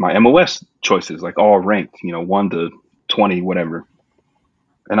it's like my MOS choices, like all ranked, you know, 1 to 20, whatever.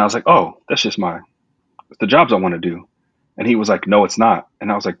 And I was like, "Oh, that's just the jobs I want to do." And he was like, "No, it's not."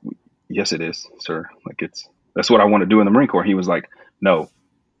 And I was like, "Yes, it is, sir. Like that's what I want to do in the Marine Corps." He was like, "No,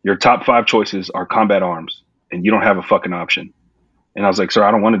 your top five choices are combat arms, and you don't have a fucking option." And I was like, "Sir,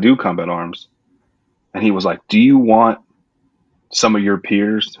 I don't want to do combat arms." And he was like, do you want some of your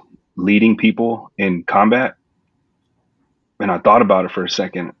peers leading people in combat? And I thought about it for a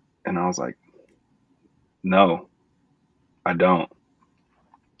second, and I was like, no, I don't.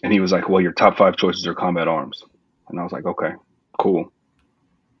 And he was like, well, your top 5 choices are combat arms. And I was like, okay, cool.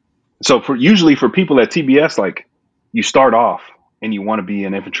 So usually for people at TBS, like, you start off and you want to be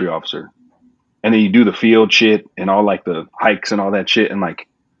an infantry officer, and then you do the field shit and all like the hikes and all that shit, and like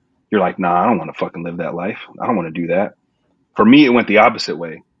you're like, nah, I don't want to fucking live that life. I don't want to do that. For me, it went the opposite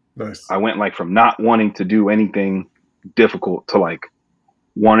way. Nice. I went like from not wanting to do anything difficult to like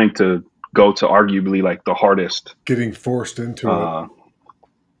wanting to go to arguably like the hardest. Getting forced into it.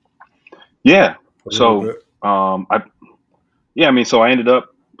 Yeah. A little So bit. I mean, so I ended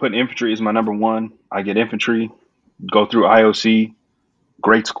up putting infantry as my number one. I get infantry, go through IOC,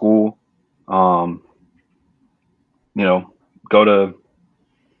 great school. Um, you know,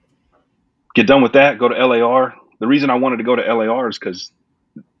 get done with that, go to LAR. The reason I wanted to go to LAR is because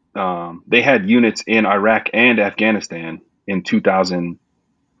they had units in Iraq and Afghanistan in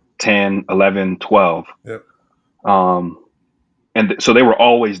 2010, 11, 12. Yep. And so they were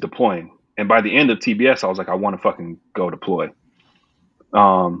always deploying. And by the end of TBS, I was like, I want to fucking go deploy.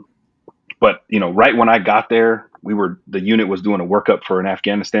 But right when I got there, the unit was doing a workup for an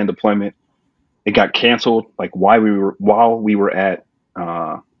Afghanistan deployment. It got canceled like while we were at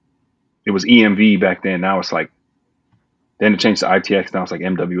it was EMV back then. Now it's like then it changed to ITX. Now it's like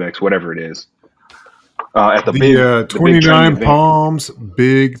MWX, whatever it is. At the The big training 29 event. Palms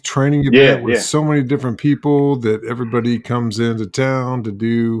big training event with Yeah. so many different people that everybody comes into town to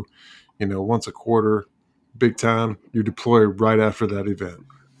do, once a quarter, big time. You deploy right after that event,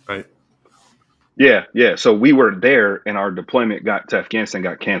 right? Yeah. So we were there, and our deployment to Afghanistan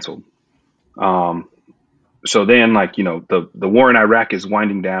got canceled. So then, like the war in Iraq is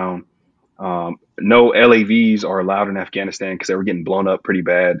winding down. No LAVs are allowed in Afghanistan because they were getting blown up pretty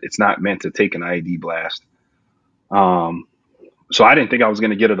bad. It's not meant to take an IED blast. So I didn't think I was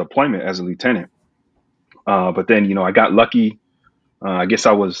going to get a deployment as a lieutenant. But then, I got lucky. I guess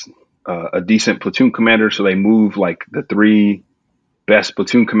I was a decent platoon commander. So they moved like the 3 best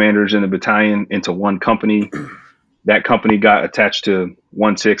platoon commanders in the battalion into one company. That company got attached to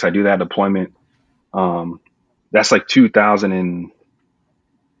 1-6. I do that deployment. That's like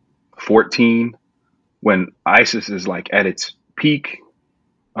 2014 when ISIS is like at its peak.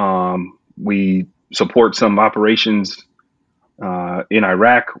 We support some operations in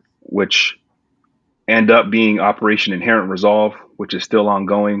Iraq, which end up being Operation Inherent Resolve, which is still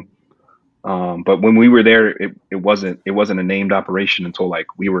ongoing. But when we were there, it wasn't a named operation until like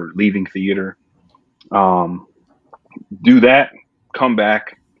we were leaving theater. Do that, come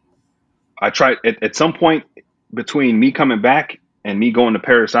back. I tried at some point between me coming back and me going to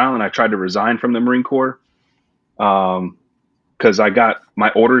Paris Island. I tried to resign from the Marine Corps because my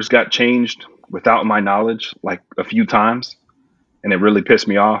orders got changed without my knowledge like a few times, and it really pissed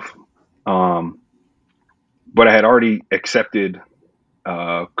me off. But I had already accepted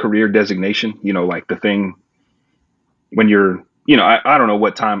career designation. Like the thing when you're, I don't know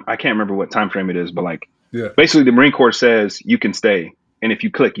what time. I can't remember what time frame it is, but like basically the Marine Corps says you can stay, and if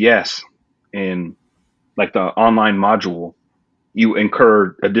you click yes in like the online module, you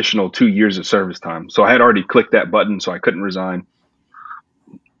incur additional 2 years of service time. So I had already clicked that button, so I couldn't resign.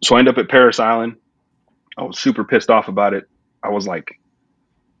 So I ended up at Paris Island. I was super pissed off about it. I was like,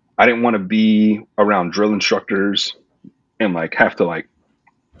 I didn't want to be around drill instructors and like have to like,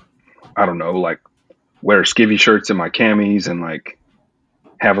 I don't know, like wear skivvy shirts and my camis and like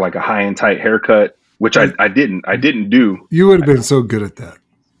have like a high and tight haircut, which I didn't do. You would have been so good at that.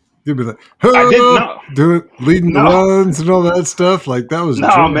 You'd be like, I didn't know. leading the No, runs and all that stuff. Like that was no,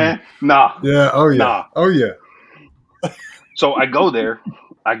 drilling. man. No. Yeah. Oh yeah. Nah. Oh yeah. So I go there,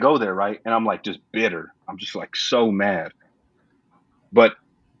 right? And I'm like just bitter. I'm just like so mad. But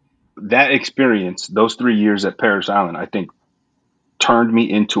that experience, those 3 years at Paris Island, I think turned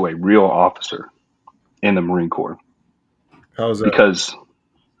me into a real officer in the Marine Corps. How's that? Because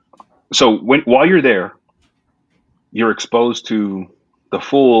while you're there, you're exposed to the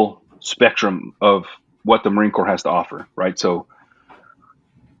full spectrum of what the Marine Corps has to offer, right? So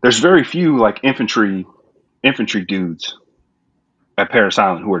there's very few like infantry dudes at Paris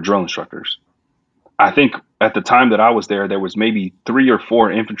Island who are drill instructors. I think at the time that I was there was maybe 3 or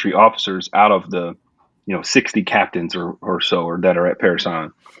 4 infantry officers out of the 60 captains or so or that are at Paris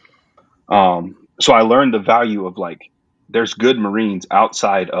Island. So I learned the value of like there's good Marines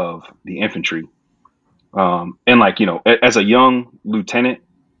outside of the infantry. And like, as a young lieutenant,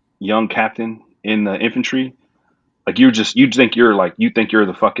 young captain in the infantry, like you think you're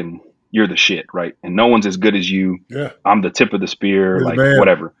the fucking you're the shit, right? And no one's as good as you. Yeah. I'm the tip of the spear, You're the like man.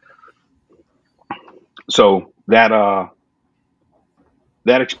 whatever. So that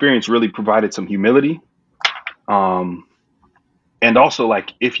experience really provided some humility. And also,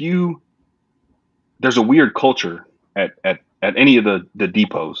 like, there's a weird culture at any of the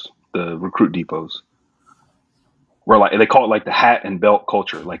depots, the recruit depots, where like they call it like the hat and belt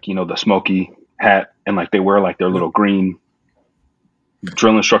culture, like, you know, the smoky hat and like they wear like their Yep. little green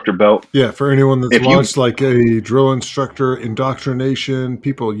drill instructor belt. Yeah, for anyone that's If you watched like a drill instructor indoctrination,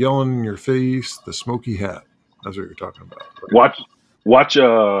 people yelling in your face, the smoky hat. That's what you're talking about. Right? watch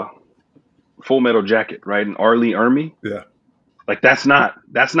Full Metal Jacket, right, and R. Lee Ermey, Yeah. like that's not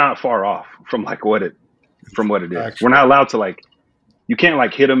far off from like what it is. We're Actual. not allowed to, like, you can't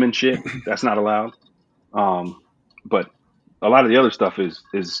like hit them and shit. That's not allowed. Um, but a lot of the other stuff is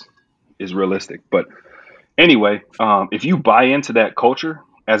realistic. But anyway, if you buy into that culture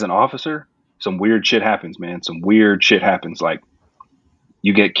as an officer, some weird shit happens, man. Some weird shit happens. Like,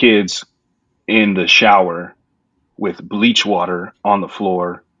 you get kids in the shower with bleach water on the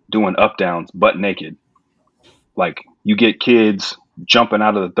floor doing up downs butt naked. Like, you get kids jumping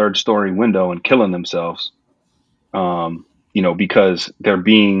out of the third story window and killing themselves, because they're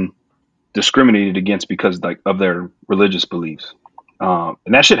being discriminated against because like of their religious beliefs. And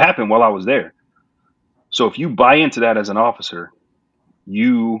that shit happened while I was there. So if you buy into that as an officer,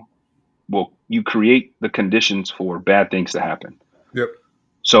 you you create the conditions for bad things to happen. Yep.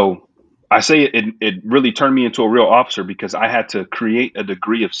 So I say it really turned me into a real officer because I had to create a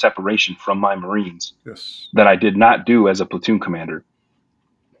degree of separation from my Marines Yes. that I did not do as a platoon commander.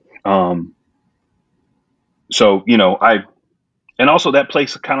 Um, so and also that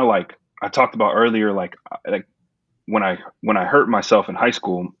place kind of like I talked about earlier, like when I hurt myself in high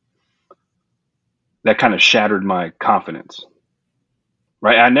school, that kind of shattered my confidence.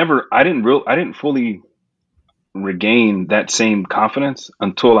 Right? I didn't fully regain that same confidence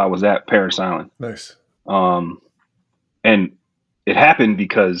until I was at Paris Island. Nice. Um, and it happened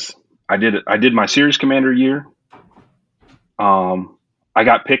because I did my series commander year. I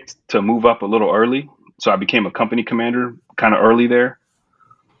got picked to move up a little early, so I became a company commander kind of early there.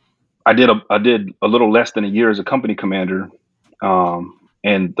 I did a little less than a year as a company commander,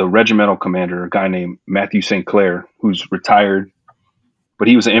 and the regimental commander, a guy named Matthew St. Clair, who's retired, but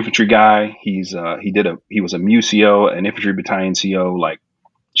he was an infantry guy. He was a MUCO, an infantry battalion CO, like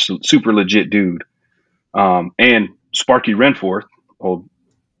super legit dude. And Sparky Renforth, old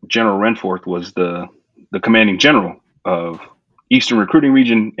General Renforth, was the commanding general of Eastern Recruiting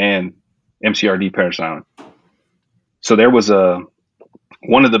Region and MCRD Paris Island. So there was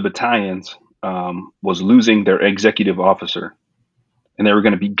one of the battalions was losing their executive officer, and they were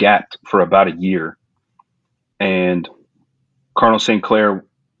going to be gapped for about a year. And Colonel St. Clair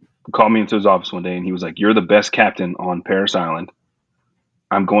called me into his office one day, and he was like, "You're the best captain on Paris Island.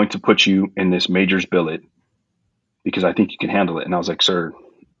 I'm going to put you in this major's billet because I think you can handle it." And I was like, "Sir,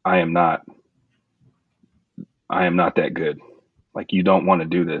 I am not. I am not that good. Like, you don't want to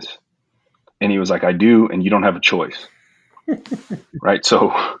do this." And he was like, "I do, and you don't have a choice." Right.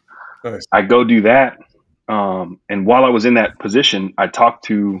 So Nice. I go do that. And while I was in that position,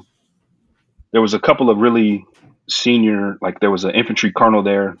 there was a couple of really senior, like there was an infantry colonel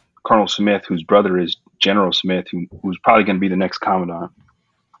there, Colonel Smith, whose brother is General Smith, who's probably going to be the next commandant.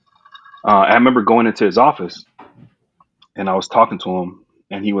 I remember going into his office and I was talking to him,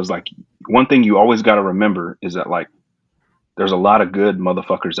 and he was like, "One thing you always got to remember is that, like, there's a lot of good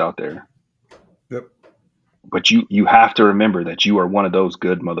motherfuckers out there, Yep. but you have to remember that you are one of those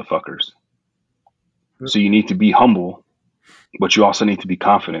good motherfuckers. Yep. So you need to be humble, but you also need to be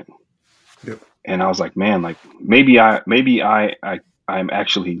confident." Yep. And I was like, "Man, like I'm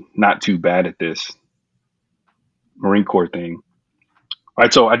actually not too bad at this Marine Corps thing." All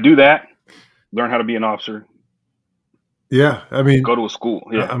right, so I do that, learn how to be an officer, Yeah. I mean, go to a school.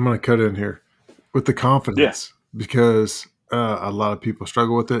 Yeah, I'm going to cut in here with the yeah. confidence because a lot of people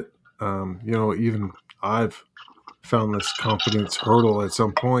struggle with it. Even I've found this confidence hurdle at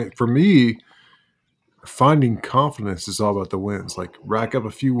some point. For me, finding confidence is all about the wins. Like, rack up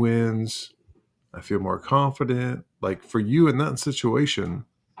a few wins, I feel more confident. Like, for you in that situation,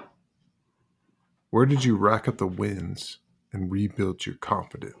 where did you rack up the wins and rebuild your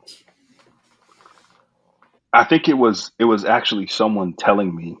confidence? I think it was actually someone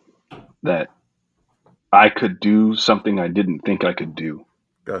telling me that I could do something I didn't think I could do,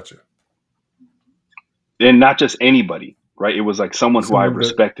 Gotcha. and not just anybody. Right? It was like someone who I Someone that,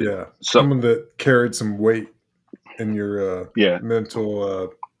 respected. yeah, So someone that carried some weight in your yeah,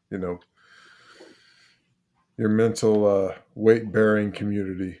 mental, you know, your mental weight bearing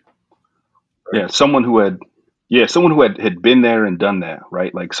community. Right? someone who had been there and done that,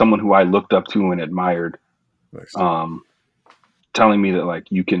 right? Like someone who I looked up to and admired, Nice. telling me that like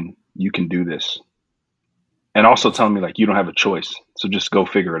you can do this, and also telling me like you don't have a choice, so just go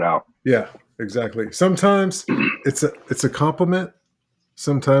figure it out. Yeah, exactly. Sometimes it's a compliment.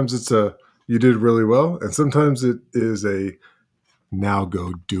 Sometimes it's a you did really well, and sometimes it is a now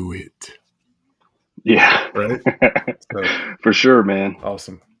go do it. Yeah, Right. So for sure, man.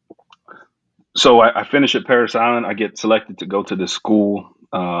 awesome. So I finish at Paris Island. I get selected to go to this school,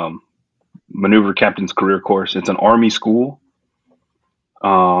 maneuver captain's career course. It's an Army school,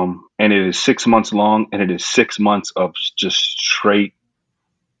 and it is 6 months long, and it is 6 months of just straight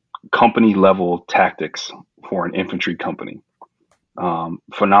company level tactics for an infantry company.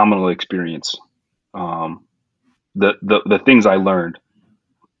 Phenomenal experience. Um, the things I learned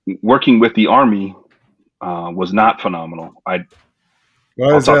working with the Army was not phenomenal. Why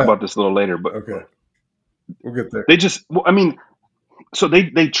I'll is talk that? about this a little later, but Okay, we'll get there. they just, I mean, so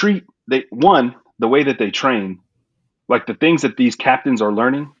they treat the way that they train, like the things that these captains are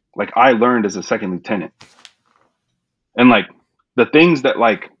learning, like I learned as a second lieutenant, and like the things that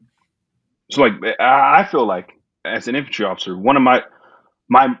like, so like I feel like as an infantry officer, one of my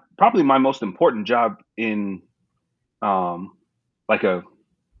probably my most important job in like a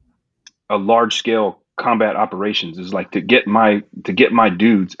large scale combat operations is like to get my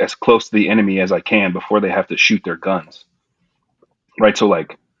dudes as close to the enemy as I can before they have to shoot their guns. Right. So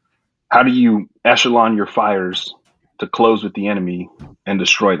like how do you echelon your fires to close with the enemy and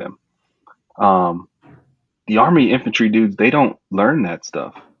destroy them? Um, the Army infantry dudes, they don't learn that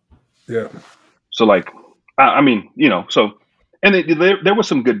stuff. Yeah. So like, I mean, so, and there was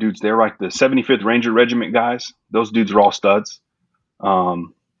some good dudes there, like the 75th Ranger Regiment guys. Those dudes are all studs.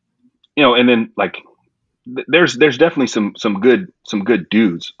 Um, and then like, there's definitely some good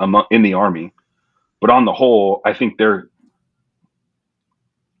dudes in the Army, but on the whole, I think their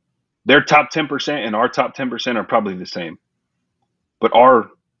top 10% and our top 10% are probably the same, but our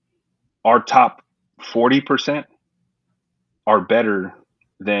top 40% are better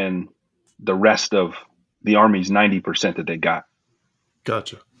than the rest of the Army's 90% that they got.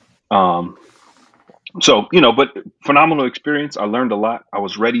 Gotcha. Um, so but phenomenal experience. I learned a lot. I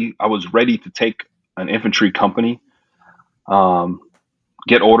was ready to take an infantry company, um,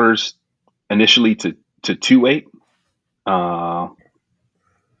 get orders initially to 2-8.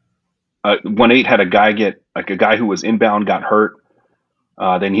 1-8 had a guy who was inbound got hurt.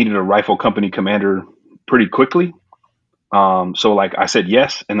 They needed a rifle company commander pretty quickly. So like I said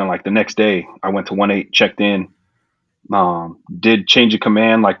yes, and then like the next day I went to 1-8, checked in, did change of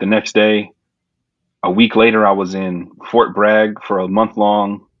command like the next day. A week later, I was in Fort Bragg for a month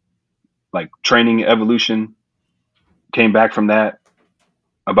long like training evolution. Came back from that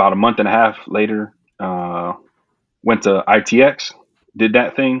about a month and a half later. Went to ITX, did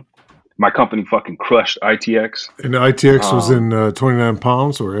that thing. My company fucking crushed ITX. And the ITX was Um, in 29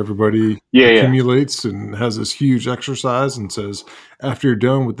 Palms, where everybody yeah, yeah, accumulates and has this huge exercise and says, after you're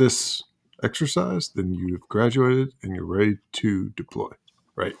done with this exercise, then you've graduated and you're ready to deploy.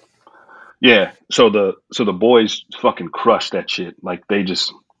 Right. yeah. So the boys fucking crushed that shit. Like they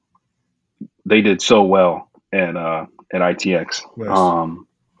did so well at ITX. Nice.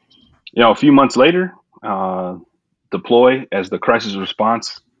 A few months later, deploy as the crisis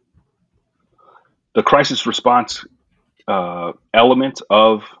response. The crisis response element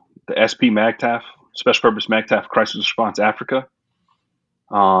of the SP MAGTAF, Special Purpose MAGTAF Crisis Response Africa.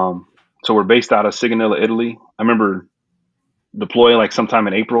 So we're based out of Sigonella, Italy. I remember deploy like sometime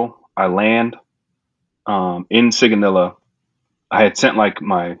in April. I land in Sigonella. I had sent like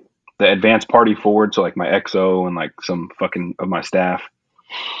the advanced party forward, so like my XO and like some fucking of my staff.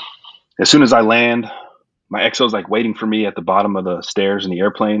 As soon as I land, my XO's like waiting for me at the bottom of the stairs in the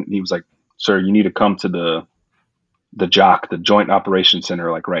airplane. And he was like, "Sir, you need to come to the JOC, the Joint Operations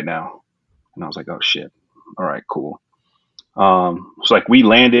Center, like right now." And I was like, "Oh shit! All right, cool." So like we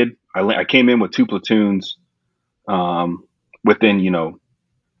landed. I came in with two platoons. Within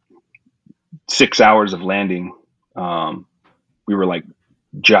 6 hours of landing, we were like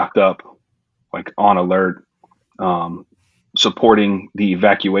jocked up, like on alert, supporting the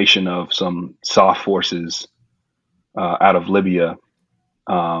evacuation of some soft forces out of Libya.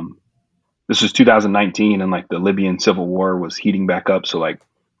 Um, this was 2019, and like the Libyan civil war was heating back up. So like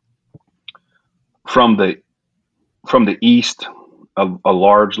from the east, a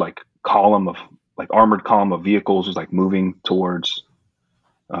large like column of like armored column of vehicles was like moving towards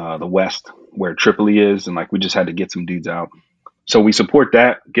the west where Tripoli is, and like we just had to get some dudes out. So we support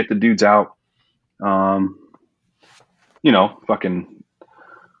that, get the dudes out, fucking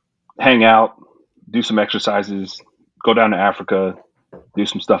hang out, do some exercises, go down to Africa, do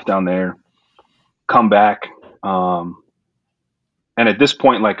some stuff down there, come back. And at this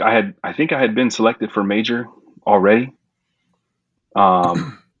point, like I think I had been selected for major already.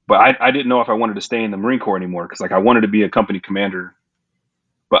 But I didn't know if I wanted to stay in the Marine Corps anymore, because like I wanted to be a company commander,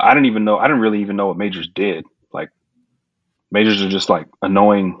 but I didn't really even know what majors did. Like majors are just like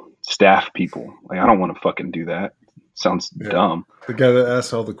annoying staff people. Like I don't want to fucking do that. Sounds dumb. The guy that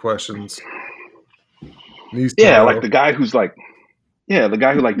asks all the questions needs to Yeah, know. like the guy who like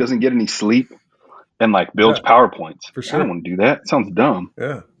doesn't get any sleep and like builds PowerPoints. For sure. I don't want to do that. It sounds dumb.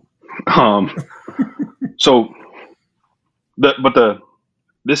 Yeah. So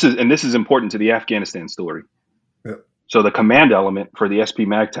this is important to the Afghanistan story. Yeah. So the command element for the SP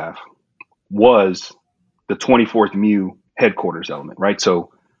MAGTF was the 24th MEU headquarters element, right?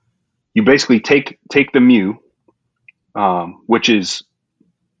 So you basically take the MEU, which is,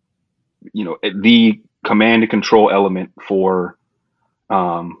 you know, the command and control element for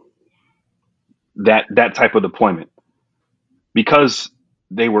that type of deployment. Because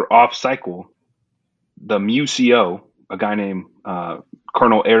they were off cycle, the MEU CO, a guy named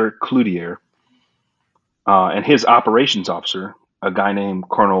Colonel Eric Cloutier, and his operations officer, a guy named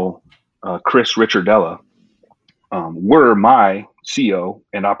Colonel Chris Richardella, were my CO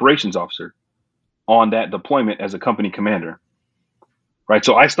and operations officer on that deployment as a company commander. Right.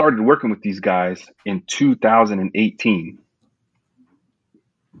 So I started working with these guys in 2018.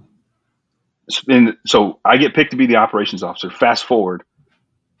 And so I get picked to be the operations officer. Fast forward.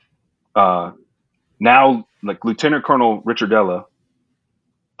 Now, like Lieutenant Colonel Richardella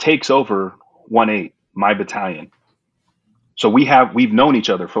takes over 1-8, my battalion. So we've known each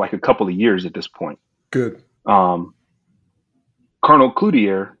other for like a couple of years at this point. Good. Colonel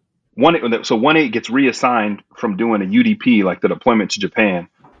Cloutier, 1-8 gets reassigned from doing a UDP, like the deployment to Japan,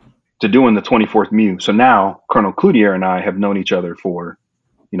 to doing the 24th MEU. So now Colonel Cloutier and I have known each other for,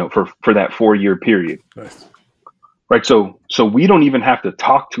 you know, for that 4-year period. Nice. Right. So we don't even have to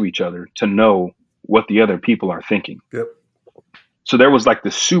talk to each other to know what the other people are thinking. Yep. So there was like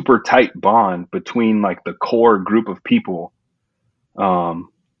the super tight bond between like the core group of people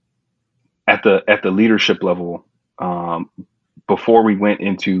at the leadership level before we went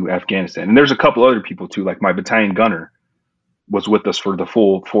into Afghanistan. And there's a couple other people too, like my battalion gunner was with us for the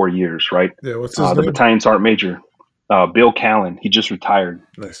full 4 years, right? Yeah, what's his the name? battalion sergeant major, Bill Callan. He just retired.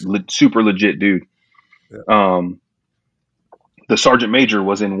 Nice. Super legit dude. Yeah. The sergeant major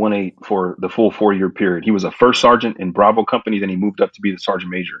was in 1-8 for the full 4-year period. He was a first sergeant in Bravo Company, then he moved up to be the sergeant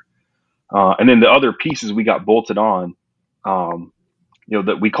major. And then the other pieces we got bolted on. You know,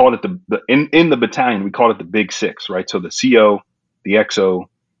 that we called it in the battalion, we called it the Big Six, right? So the CO, the XO,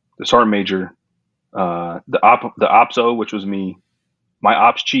 the sergeant major, the OPSO, which was me, my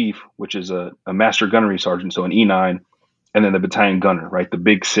ops chief, which is a master gunnery sergeant, so an E9, and then the battalion gunner, right? The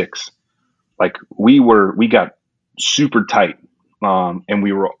Big Six. Like we got super tight, and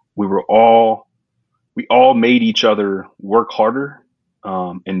we all made each other work harder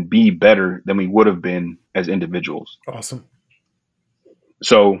and be better than we would have been as individuals. Awesome.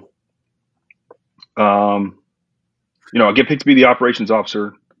 So, you know, I get picked to be the operations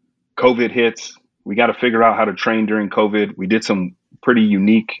officer. COVID hits. We got to figure out how to train during COVID. We did some pretty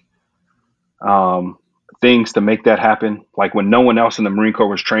unique things to make that happen. Like when no one else in the Marine Corps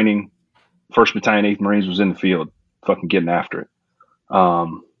was training, 1st Battalion, 8th Marines was in the field, fucking getting after it.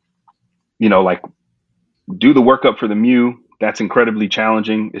 You know, like do the workup for the MEU. That's incredibly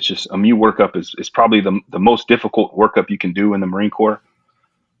challenging. It's just a MEU workup is probably the most difficult workup you can do in the Marine Corps.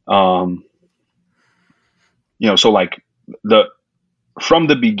 You know, so like from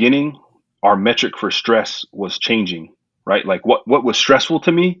the beginning, our metric for stress was changing, right? Like what was stressful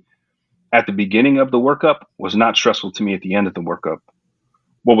to me at the beginning of the workup was not stressful to me at the end of the workup.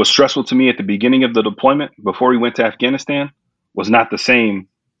 What was stressful to me at the beginning of the deployment before we went to Afghanistan was not the same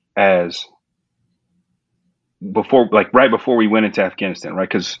as before, like right before we went into Afghanistan, right?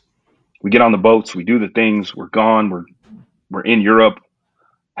 Because we get on the boats, we do the things, we're gone, we're in Europe,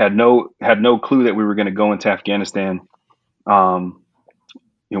 had no clue that we were going to go into Afghanistan.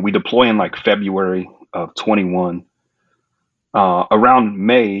 You know, we deploy in like February of 21. Around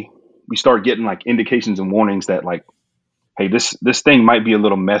May, we start getting like indications and warnings that like, hey, this thing might be a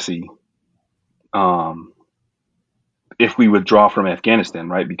little messy if we withdraw from Afghanistan,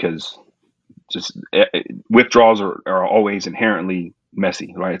 right? Because just withdrawals are always inherently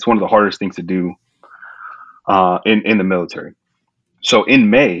messy, right? It's one of the hardest things to do in the military. So in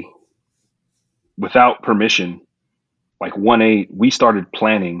May, without permission, like 1-8, we started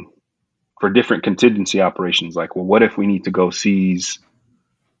planning for different contingency operations. Like, well, what if we need to go seize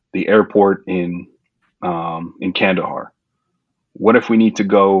the airport in in Kandahar? What if we need to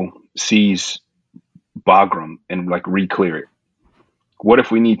go seize Bagram and like re-clear it? What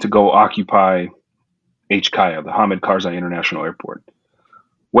if we need to go occupy HKIA, the Hamid Karzai International Airport?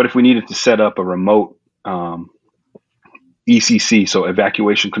 What if we needed to set up a remote ECC, so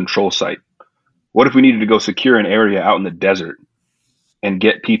evacuation control site? What if we needed to go secure an area out in the desert and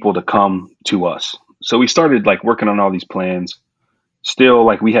get people to come to us? So we started like working on all these plans. Still,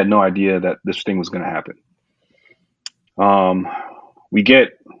 like we had no idea that this thing was going to happen. We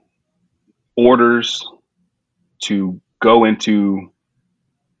get orders to go into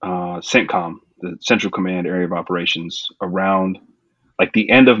CENTCOM, the Central Command Area of Operations, around like the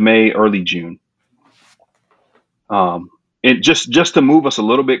end of May, early June. It just to move us a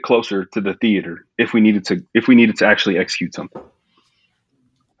little bit closer to the theater if we needed to actually execute something.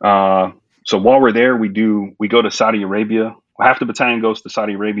 So while we're there, we go to Saudi Arabia. Half the battalion goes to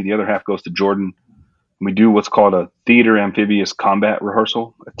Saudi Arabia, the other half goes to Jordan. We do what's called a theater amphibious combat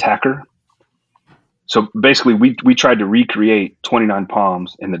rehearsal, attacker. So basically, we tried to recreate 29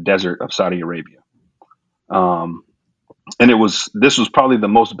 Palms in the desert of Saudi Arabia. And this was probably the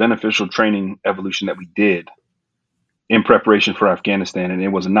most beneficial training evolution that we did in preparation for Afghanistan, and it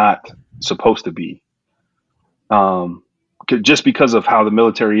was not supposed to be. Just because of how the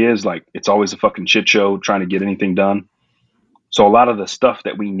military is, like it's always a fucking shit show trying to get anything done. So a lot of the stuff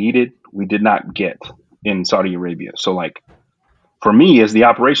that we needed, we did not get in Saudi Arabia. So like for me as the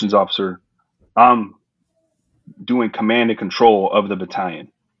operations officer, I'm doing command and control of the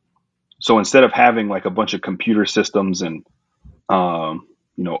battalion. So instead of having like a bunch of computer systems and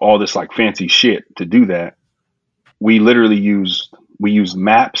all this like fancy shit to do that, we literally use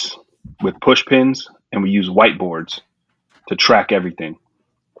maps with push pins and we use whiteboards to track everything.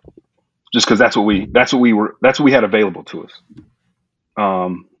 Just because that's what we had available to us.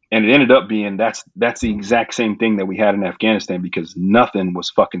 And it ended up being that's the exact same thing that we had in Afghanistan because nothing was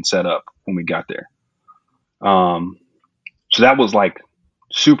fucking set up when we got there. So that was like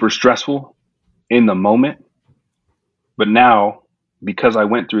super stressful in the moment. But now, because I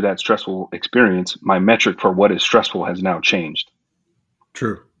went through that stressful experience, my metric for what is stressful has now changed.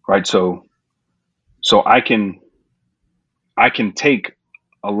 True. Right. So I can take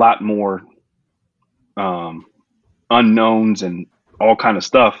a lot more unknowns and all kind of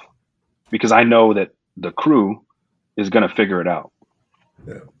stuff because I know that the crew is going to figure it out.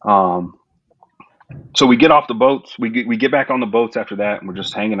 Yeah. So we get off the boats, we get back on the boats after that, and we're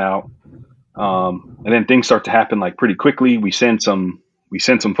just hanging out. And then things start to happen like pretty quickly. We send some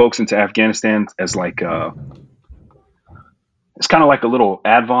folks into Afghanistan as like it's kind of like a little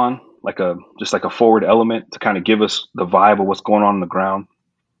advon, like just like a forward element to kind of give us the vibe of what's going on the ground.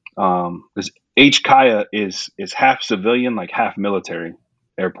 This HKIA is half civilian, like half military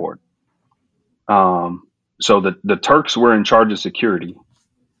airport. So the Turks were in charge of security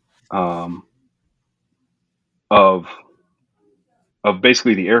of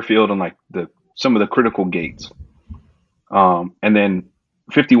basically the airfield and like some of the critical gates. And then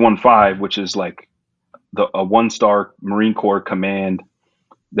 51-5, which is like a 1-star Marine Corps command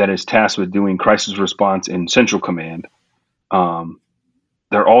that is tasked with doing crisis response in Central Command.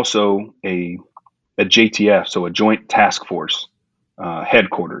 They're also a JTF, so a Joint Task Force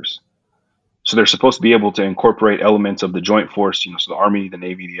headquarters. So they're supposed to be able to incorporate elements of the Joint Force, so the Army, the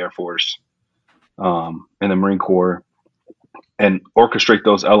Navy, the Air Force, and the Marine Corps, and orchestrate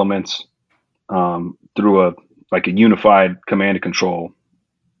those elements through a unified command and control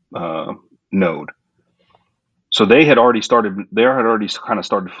node. So they had already kind of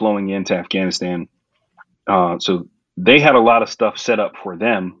started flowing into Afghanistan. So they had a lot of stuff set up for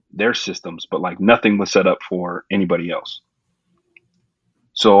them, their systems, but like nothing was set up for anybody else.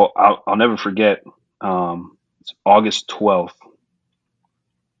 So I'll never forget. It's August 12th,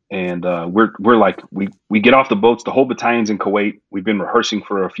 and we're like we get off the boats. The whole battalion's in Kuwait. We've been rehearsing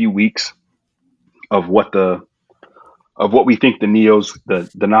for a few weeks of what we think the NEOs, the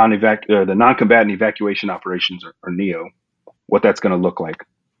non-combatant evacuation operations or NEO, what that's going to look like.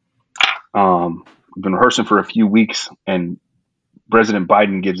 We've been rehearsing for a few weeks, and President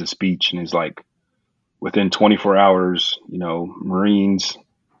Biden gives a speech, and he's like, within 24 hours, Marines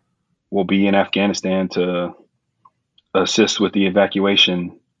will be in Afghanistan to assist with the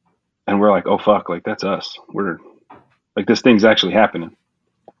evacuation. And we're like, oh fuck, like that's us. We're like, this thing's actually happening.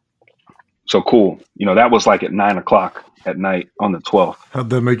 So cool. That was like at 9:00 at night on the 12th. How'd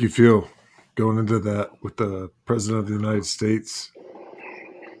that make you feel going into that with the President of the United States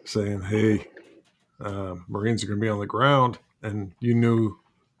saying, hey, Marines are going to be on the ground, and you knew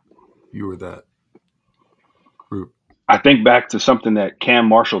you were that group? I think back to something that Cam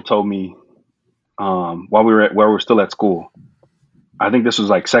Marshall told me while we were still at school. I think this was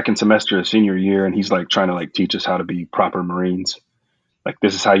like second semester of senior year, and he's like trying to like teach us how to be proper Marines. Like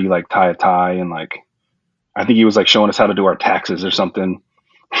this is how you like tie a tie, and like I think he was like showing us how to do our taxes or something.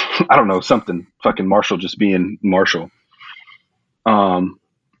 I don't know, something fucking Marshall just being Marshall.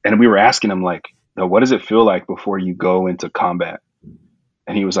 And we were asking him like, what does it feel like before you go into combat?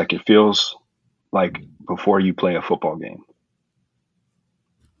 And he was like, it feels like before you play a football game.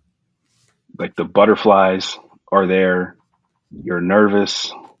 Like the butterflies are there, you're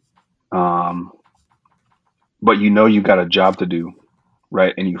nervous, um, but you know you got a job to do,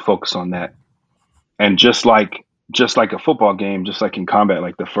 right? And you focus on that. And just like a football game, just like in combat,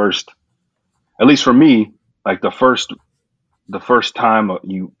 like the first, at least for me, like the first time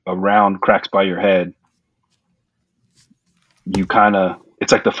a round cracks by your head, you kind of,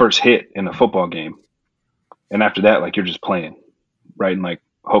 it's like the first hit in a football game, and after that, like you're just playing, right? And like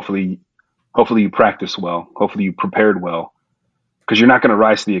hopefully you practice well, hopefully you prepared well, because you're not going to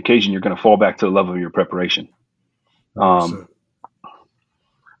rise to the occasion. You're going to fall back to the level of your preparation. 100%.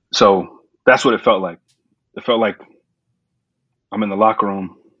 So that's what it felt like. It felt like I'm in the locker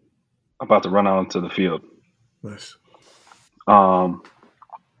room about to run out into the field. Nice. So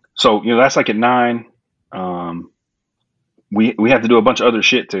that's like at 9. We had to do a bunch of other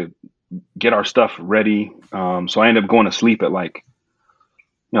shit to get our stuff ready. So I ended up going to sleep at like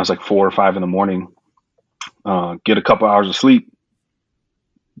it's like 4 or 5 in the morning. Get a couple hours of sleep.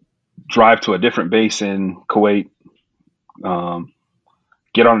 Drive to a different base in Kuwait.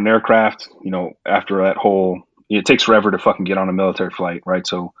 Get on an aircraft. After that whole, it takes forever to fucking get on a military flight, right?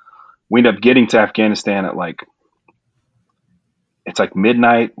 So we end up getting to Afghanistan at like, it's like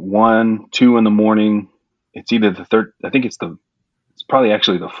midnight, 1, 2 in the morning. It's either the third. I think it's probably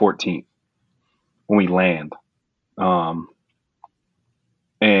actually the 14th when we land.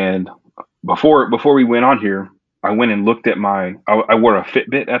 And before we went on here, I went and looked at I wore a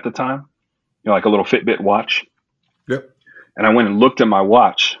Fitbit at the time, like a little Fitbit watch. Yep. And I went and looked at my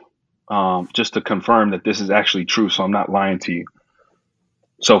watch, just to confirm that this is actually true. So I'm not lying to you.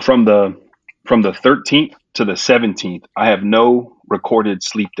 So from the 13th to the 17th, I have no recorded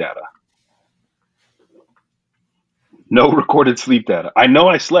sleep data. No recorded sleep data. I know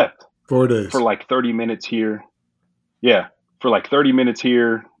I slept 4 days. for like 30 minutes here. Yeah, for like 30 minutes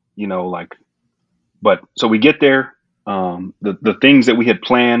here, like, but so we get there. The things that we had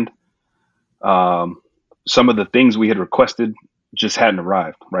planned, some of the things we had requested just hadn't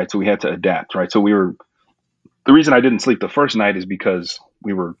arrived, right? So we had to adapt, right? So the reason I didn't sleep the first night is because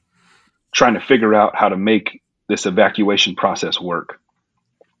we were trying to figure out how to make this evacuation process work.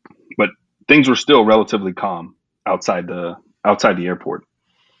 But things were still relatively calm outside the airport.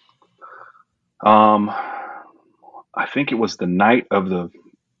 I think it was the night of the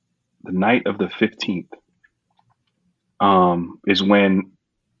 15th, is when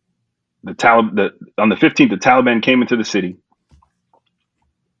on the 15th, the Taliban came into the city.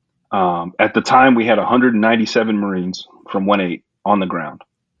 At the time, we had 197 Marines from 1-8 on the ground.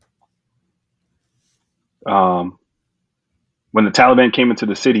 When the Taliban came into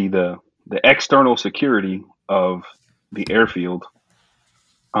the city, the external security of the airfield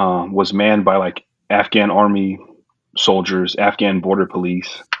was manned by like Afghan army soldiers, Afghan border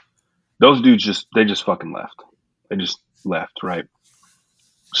police. Those dudes just fucking left. They just left, right?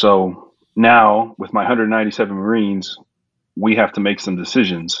 So now with my 197 Marines, we have to make some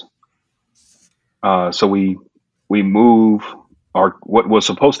decisions. So we move what was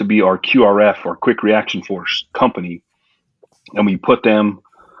supposed to be our QRF, or Quick Reaction Force company, and we put them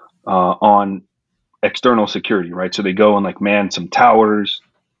on external security, right? So they go and like man some towers,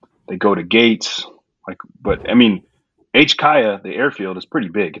 they go to gates, like. But I mean, HKIA, the airfield, is pretty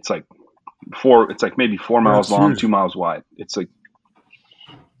big. It's like maybe 4 Yeah, miles it's long, huge. 2 miles wide. It's like,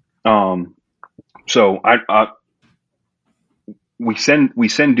 so we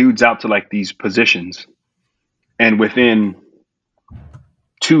send dudes out to like these positions, and within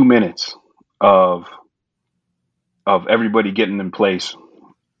 2 minutes of everybody getting in place,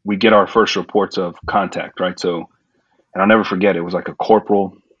 we get our first reports of contact, right? So, and I'll never forget, it was like a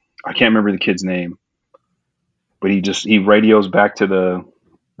corporal. I can't remember the kid's name, but he radios back to the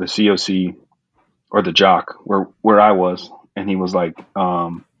COC, or the jock where I was, and he was like,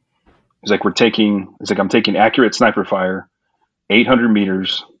 he's like, I'm taking accurate sniper fire, 800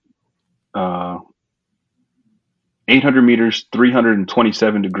 meters,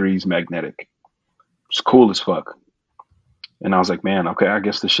 327 degrees magnetic. It's cool as fuck. And I was like, man, okay, I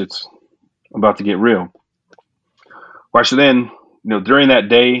guess this shit's about to get real. Right. So then, during that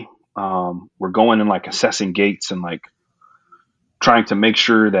day, we're going and like assessing gates and like trying to make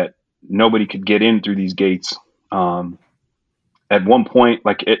sure that nobody could get in through these gates. At one point,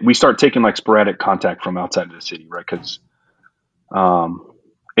 we start taking like sporadic contact from outside of the city, right? Because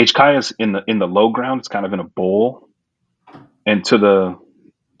HK is in the low ground. It's kind of in a bowl, and to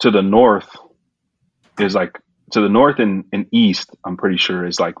the north is like to the north and east. I'm pretty sure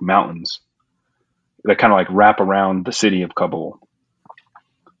is like mountains that kind of like wrap around the city of Kabul.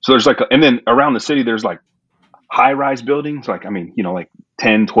 So there's and then around the city there's like high rise buildings, like like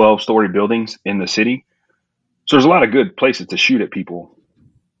 10, 12 story buildings in the city. So there's a lot of good places to shoot at people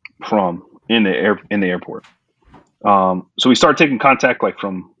from in the airport. So we start taking contact like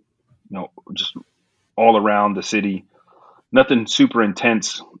from just all around the city. Nothing super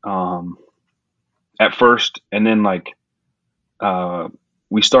intense at first, and then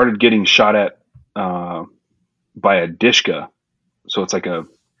we started getting shot at by a Dishka. So it's like a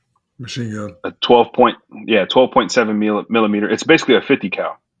machine gun, a 12.7 millimeter. It's basically a 50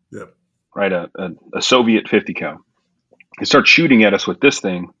 cal. Yep. Right, a Soviet 50 cal. They start shooting at us with this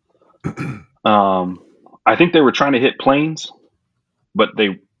thing. I think they were trying to hit planes, but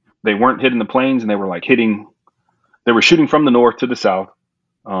they weren't hitting the planes, and they were like hitting. They were shooting from the north to the south,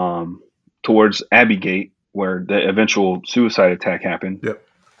 towards Abbey Gate, where the eventual suicide attack happened. Yep.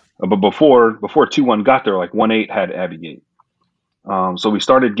 But before 2-1 got there, like 1-8 had Abbey Gate. So we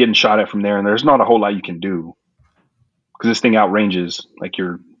started getting shot at from there, and there's not a whole lot you can do because this thing outranges like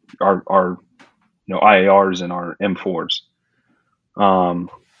our IARs and our M4s.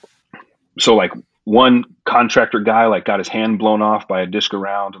 So like one contractor guy like got his hand blown off by a disc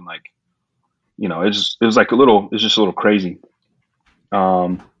around, and it was just a little crazy.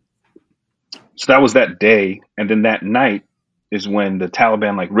 So that was that day, and then that night is when the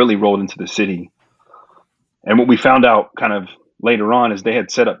Taliban like really rolled into the city. And what we found out kind of later on is they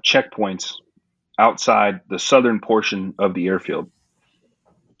had set up checkpoints outside the southern portion of the airfield.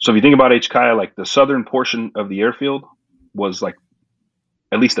 So if you think about HKIA, like the southern portion of the airfield was like,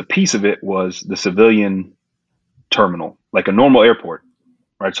 at least a piece of it was the civilian terminal, like a normal airport,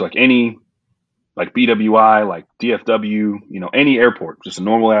 right? So like any, like BWI, like DFW, any airport, just a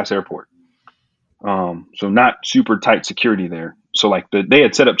normal ass airport. So not super tight security there. So like they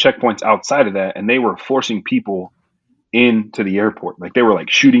had set up checkpoints outside of that, and they were forcing people into the airport. Like they were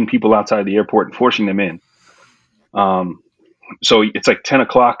like shooting people outside the airport and forcing them in. So it's like 10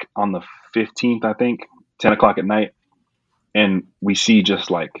 o'clock on the 15th, I think, 10 o'clock at night. And we see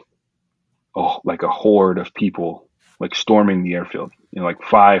just like a horde of people like storming the airfield, like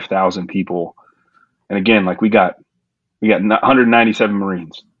 5,000 people. And again, like we got 197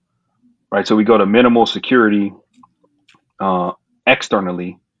 Marines, right? So we go to minimal security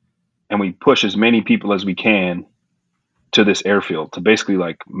externally, and we push as many people as we can to this airfield to basically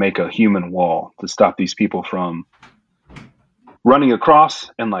like make a human wall to stop these people from running across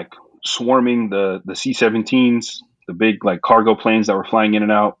and like swarming the C-17s, the big like cargo planes that were flying in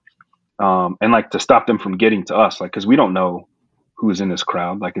and out, and like to stop them from getting to us, like because we don't know who is in this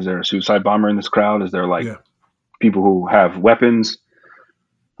crowd. Like, is there a suicide bomber in this crowd? Is there like people who have weapons?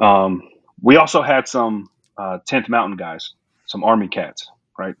 We also had some 10th Mountain guys, some Army cats,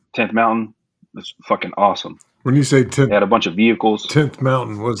 right? 10th Mountain was fucking awesome. When you say 10th, they had a bunch of vehicles. 10th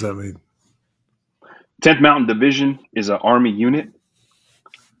Mountain, what does that mean? 10th Mountain Division is an Army unit.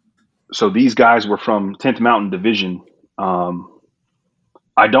 So these guys were from 10th Mountain Division.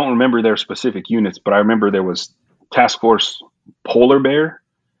 I don't remember their specific units, but I remember there was Task Force Polar Bear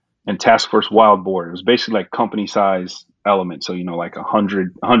and Task Force Wild Boar. It was basically like company size element. So, like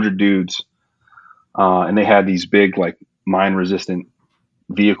 100 dudes. And they had these big, like mine resistant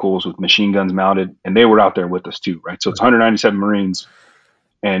vehicles with machine guns mounted, and they were out there with us too. Right. So it's 197 Marines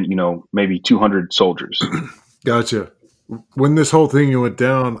and, maybe 200 soldiers. Gotcha. When this whole thing went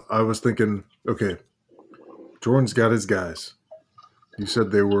down, I was thinking, okay, Jordan's got his guys. You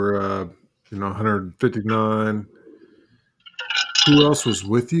said they were, 159. Who else was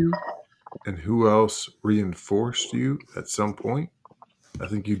with you, and who else reinforced you at some point? I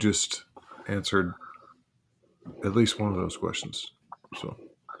think you just answered at least one of those questions. So,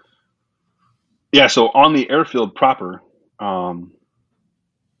 yeah. So on the airfield proper, 10th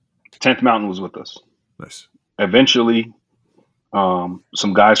Mountain was with us. Nice. Eventually,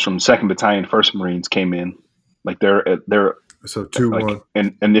 some guys from 2nd Battalion 1st Marines came in, like they're so 2-1 like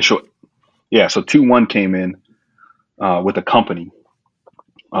an initial, yeah. So 2-1 came in with a company.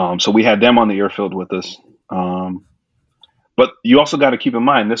 So we had them on the airfield with us. But you also got to keep in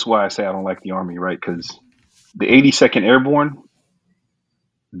mind, this is why I say I don't like the Army, right? Because the 82nd Airborne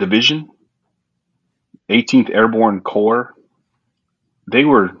Division, 18th Airborne Corps, they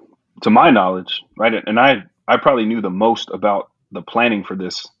were, to my knowledge, right? And I probably knew the most about the planning for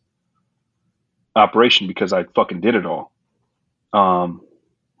this operation because I fucking did it all.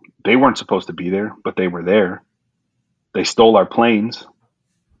 They weren't supposed to be there, but they were there. They stole our planes.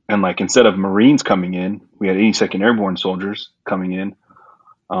 And like, instead of Marines coming in, we had 82nd Airborne soldiers coming in.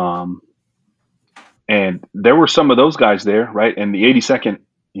 And there were some of those guys there, right? And the 82nd,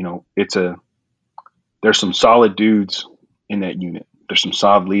 you know, there's some solid dudes in that unit. There's some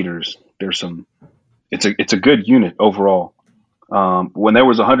solid leaders. It's a good unit overall. When there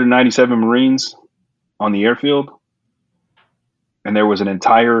was 197 Marines on the airfield, and there was an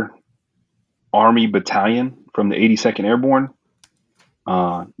entire Army battalion from the 82nd Airborne,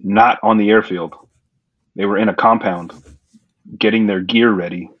 not on the airfield. They were in a compound, getting their gear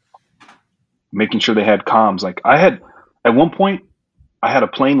ready, making sure they had comms. Like at one point, I had a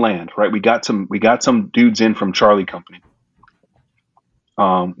plane land. Right, we got some dudes in from Charlie Company.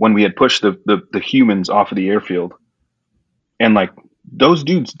 When we had pushed the humans off of the airfield, and like those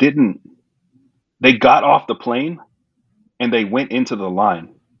dudes they got off the plane and they went into the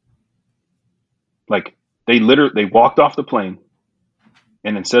line. Like they walked off the plane,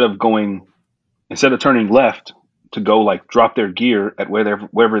 and instead of turning left to go like drop their gear at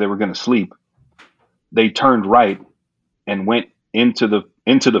wherever they were going to sleep, they turned right and went into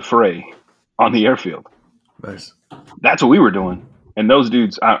the fray on the airfield. Nice. That's what we were doing. And those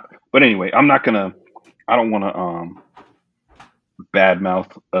dudes, but anyway, I don't want to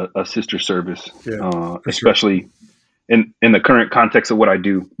badmouth a sister service, especially in the current context of what I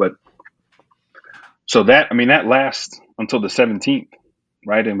do. But so that lasts until the 17th,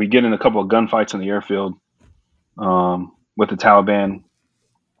 right? And we get in a couple of gunfights on the airfield with the Taliban.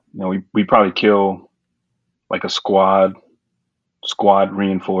 You know, we probably kill like a squad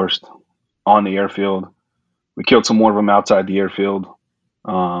reinforced on the airfield. We killed some more of them outside the airfield.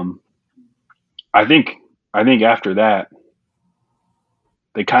 I think after that,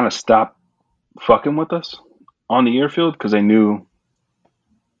 they kind of stopped fucking with us on the airfield because they knew,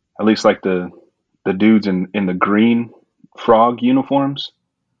 at least like the dudes in the green frog uniforms,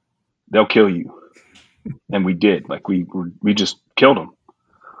 they'll kill you. And we did. Like we just killed them.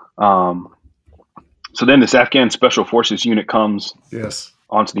 So then this Afghan Special Forces unit comes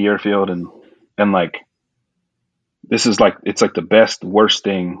onto the airfield, and like this is like, it's like the best worst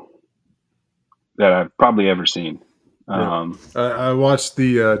thing that I've probably ever seen. I watched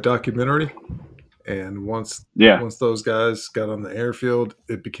the documentary, and once those guys got on the airfield,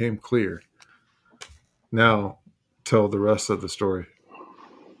 it became clear. Now, tell the rest of the story.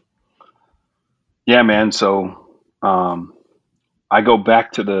 Yeah, man. So I go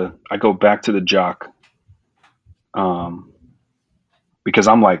back to the jock, because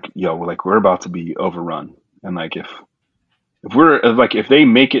I'm like, yo, we're about to be overrun, and like if they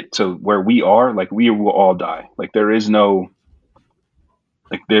make it to where we are, like we will all die. Like there is no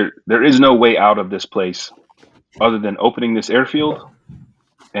way out of this place other than opening this airfield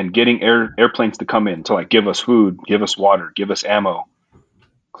and getting airplanes to come in to like give us food, give us water, give us ammo.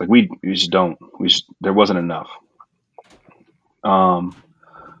 Like we just don't. There wasn't enough. So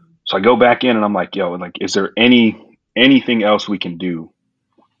I go back in and I'm like, yo, like, is there anything else we can do?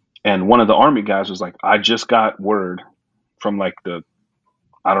 And one of the Army guys was like, I just got word from like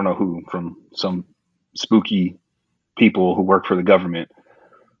I don't know who, from some spooky people who work for the government,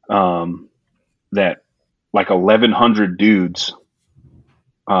 that like 1,100 dudes,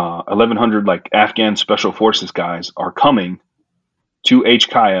 1,100 like Afghan Special Forces guys are coming to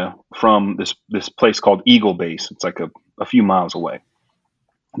HKIA from this place called Eagle Base. It's like a few miles away.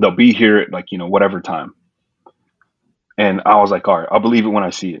 They'll be here at like, whatever time. And I was like, all right, I'll believe it when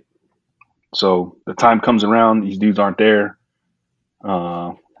I see it. So the time comes around, these dudes aren't there.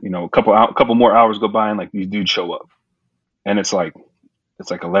 A couple more hours go by, and like these dudes show up, and it's like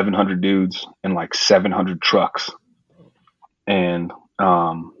 1,100 dudes and like 700 trucks, and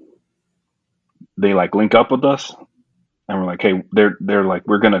they like link up with us, and we're like, hey, they're like,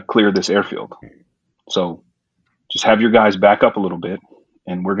 we're gonna clear this airfield, so just have your guys back up a little bit,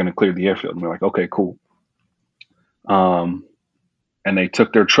 and we're gonna clear the airfield. And we're like, okay, cool. And they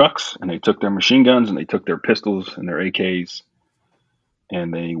took their trucks, and they took their machine guns, and they took their pistols and their AKs,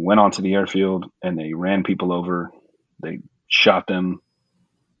 and they went onto the airfield, and they ran people over. They shot them.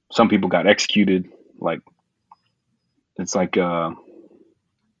 Some people got executed. Like it's like it was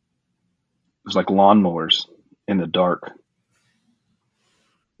like lawnmowers in the dark,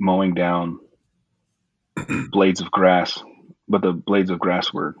 mowing down blades of grass, but the blades of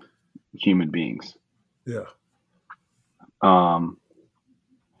grass were human beings. Yeah.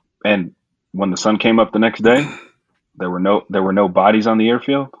 And when the sun came up the next day, there were no bodies on the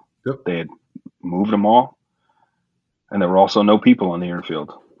airfield. Yep. They had moved them all, and there were also no people on the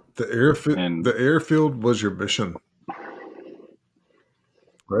airfield. And the airfield was your mission,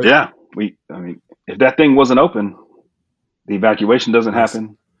 right? yeah, I mean, if that thing wasn't open, the evacuation doesn't Yes.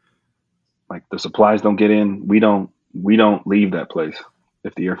 happen. Like the supplies don't get in. We don't leave that place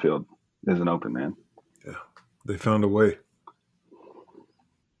if the airfield isn't open, man. Yeah. They found a way.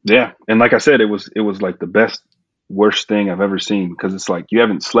 Yeah, and like I said, it was like the best worst thing I've ever seen because it's like you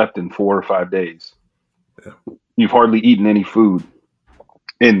haven't slept in 4 or 5 days. Yeah. You've hardly eaten any food.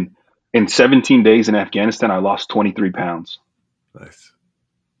 In in 17 days in Afghanistan, I lost 23 pounds. Nice.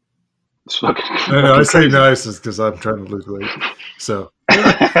 It's fucking I know I fucking say crazy. nice is because I'm trying to lose weight. So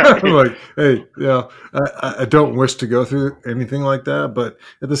I'm like, hey, I don't wish to go through anything like that, but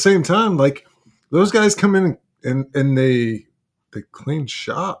at the same time, like those guys come in and they clean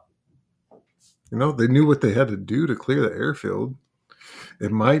shop. You know, they knew what they had to do to clear the airfield.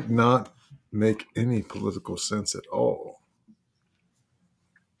 It might not make any political sense at all,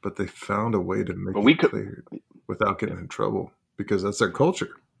 but they found a way to But make we it could, cleared without getting in trouble because that's their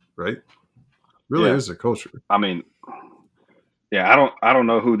culture, right? Really yeah. is their culture. I mean, yeah. I don't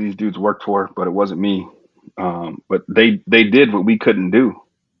know who these dudes worked for, but it wasn't me. But they did what we couldn't do.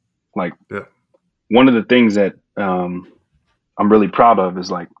 Like Yeah. one of the things that I'm really proud of is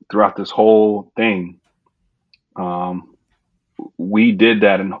like throughout this whole thing, um, we did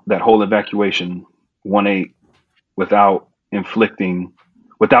that and that whole evacuation 1-8 without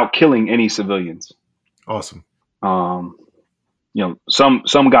without killing any civilians. Awesome. Um,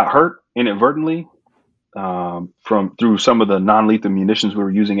 some got hurt inadvertently from through some of the non-lethal munitions we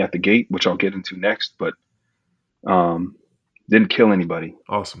were using at the gate, which I'll get into next, but um, didn't kill anybody.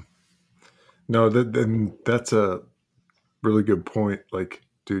 Awesome. No, then that's a really good point. Like,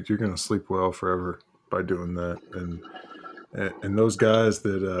 dude, you're gonna sleep well forever by doing that. And those guys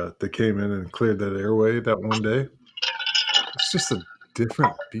that came in and cleared that airway that one day, it's just a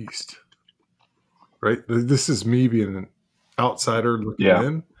different beast, right? This is me being an outsider looking Yeah.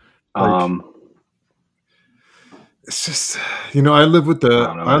 in. Like, Um, it's just, I live with I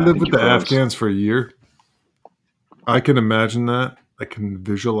don't know, I man. I live think with you the froze. Afghans for a year. I can imagine that. I can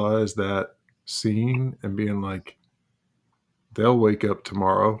visualize that scene and being like, they'll wake up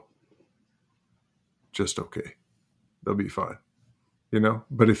tomorrow just okay. They'll be fine.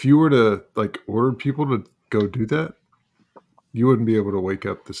 But if you were to like order people to go do that, you wouldn't be able to wake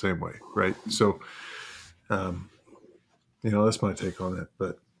up the same way, right? So, um, that's my take on it.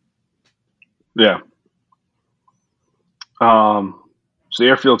 But Yeah. So the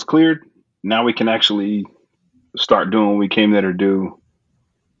airfield's cleared. Now we can actually start doing what we came there to do,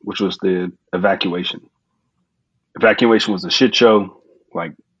 which was the evacuation. Evacuation was a shit show,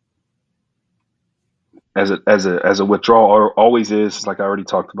 like as a withdrawal always is, like I already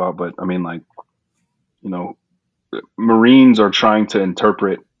talked about. But I mean, like you know, Marines are trying to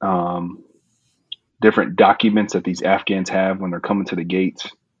interpret different documents that these Afghans have when they're coming to the gates,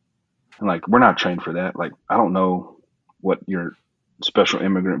 and like we're not trained for that. Like I don't know what your special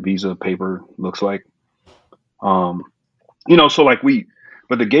immigrant visa paper looks like. Um, so like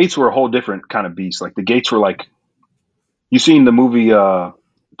but the gates were a whole different kind of beast. Like the gates were like you seen the movie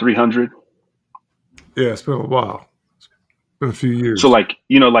 300. yeah, it's been a while. It's been a few So years. like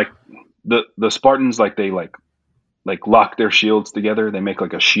like the Spartans like they like lock their shields together. They make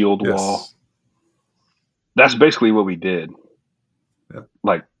like a shield wall. Yes. That's basically what we did. Yep.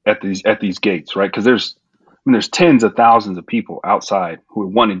 Like at these gates, right? Because there's tens of thousands of people outside who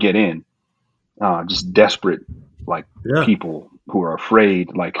want to get in, just desperate like Yeah. people who are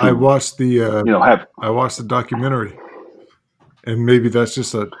afraid, like I who watched the have I watched the documentary, and maybe that's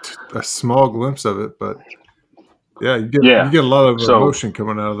just a small glimpse of it, but yeah, you yeah. get a lot of So emotion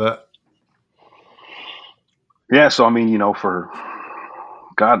coming out of that. yeah, so I mean, for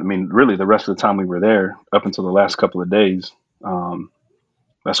God, I mean, really, the rest of the time we were there, up until the last couple of days, um,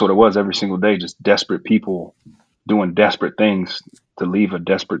 that's what it was. Every single day, just desperate people doing desperate things to leave a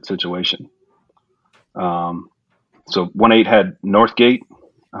desperate situation. Um, so 1-8 had North Gate,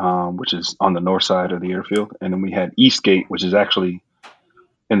 which is on the north side of the airfield, and then we had East Gate, which is actually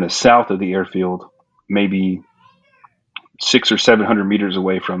in the south of the airfield, maybe 600 or 700 meters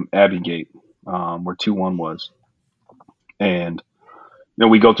away from Abbey Gate, where 2-1 was. And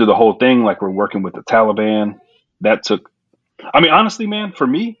we go through the whole thing like we're working with the Taliban. That took, I mean, honestly, man, for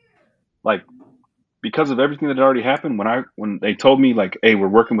me, like because of everything that had already happened, when they told me like, hey, we're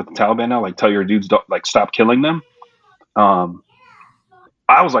working with the Taliban now, like tell your dudes don't like stop killing them. Um,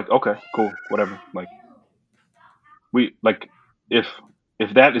 I was like, okay, cool, whatever. Like we like if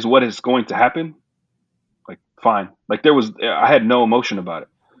that is what is going to happen, like fine. Like I had no emotion about it.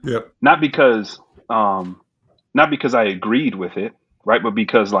 Yep. Not because um not because I agreed with it. right? But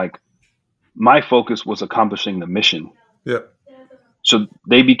because like my focus was accomplishing the mission. Yep. So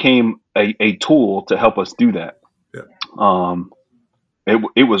they became a tool to help us do that. Yep.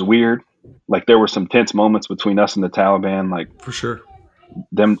 It was weird. Like there were some tense moments between us and the Taliban, like For sure.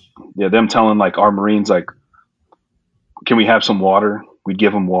 them telling like our Marines, like, can we have some water? We'd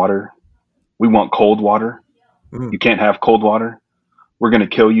give them water. We want cold water. You can't have cold water. We're going to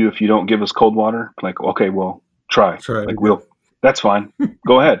kill you if you don't give us cold water. Like, okay, well, try. Try it Like, again. that's fine.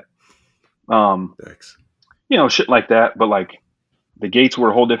 Go ahead. Thanks. Shit like that. But like the gates were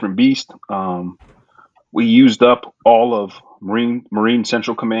a whole different beast. We used up all of Marine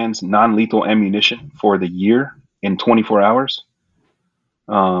Central Command's non-lethal ammunition for the year in 24 hours.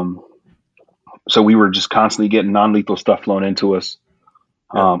 So we were just constantly getting non-lethal stuff flown into us.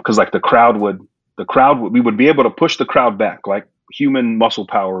 Because like the crowd would, we would be able to push the crowd back. Like human muscle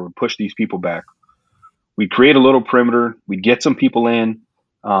power would push these people back. We'd create a little perimeter. We'd get some people in.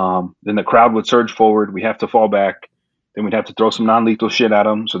 Then the crowd would surge forward. We have to fall back. Then we'd have to throw some non-lethal shit at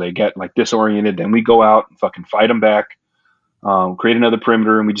them so they get like disoriented. Then we go out and fucking fight them back. Create another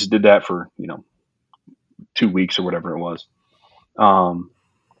perimeter, and we just did that for 2 weeks or whatever it was.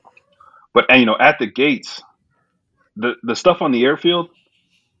 But at the gates, the stuff on the airfield,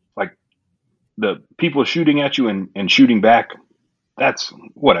 like the people shooting at you and shooting back, that's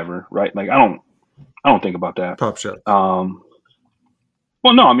whatever, right? Like I don't think about that. Pop shots.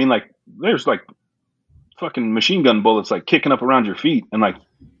 Well, no, I mean like there's like fucking machine gun bullets like kicking up around your feet, and like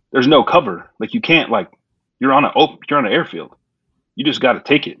there's no cover. Like you can't like you're on an airfield. You just got to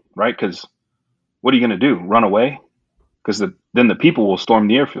take it, right? Because what are you going to do? Run away? Because then the people will storm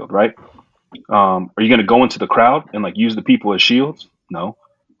the airfield, right? Are you going to go into the crowd and like use the people as shields? No,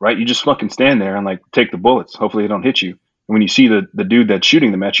 right? You just fucking stand there and like take the bullets. Hopefully they don't hit you. And when you see the dude that's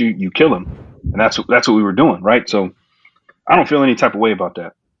shooting them at you, you kill him. And that's what we were doing, right? So I don't feel any type of way about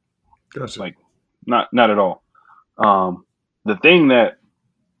that. Gotcha. Like not at all. The thing that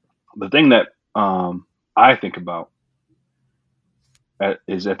I think about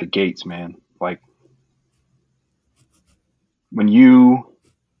is at the gates, man. Like when you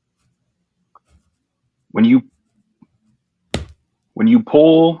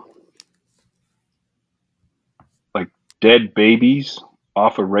pull like dead babies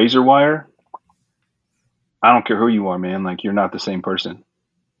off a razor wire, I don't care who you are, man. Like you're not the same person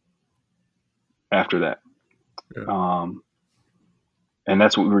after that. Yeah. And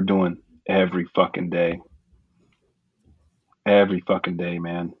that's what we were doing every fucking day. Every fucking day,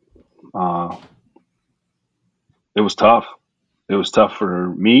 man. It was tough. It was tough for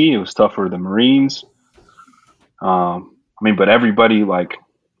me. It was tough for the Marines. But everybody like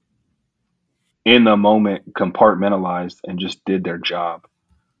in the moment compartmentalized and just did their job.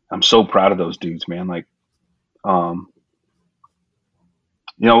 I'm so proud of those dudes, man. Like,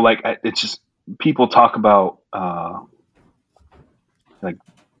 like it's just people talk about like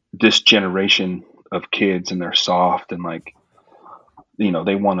this generation of kids and they're soft and like,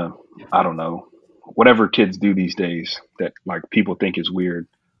 they want to, I don't know, whatever kids do these days that like people think is weird.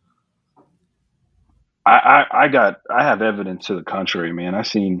 I have evidence to the contrary, man.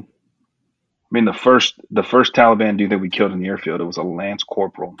 The first Taliban dude that we killed in the airfield, it was a Lance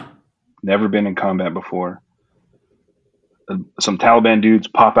Corporal, never been in combat before. Some Taliban dudes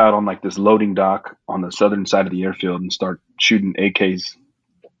pop out on like this loading dock on the southern side of the airfield and start shooting AKs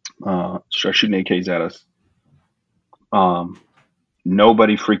at us.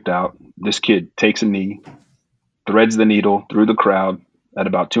 Nobody freaked out. This kid takes a knee, threads the needle through the crowd at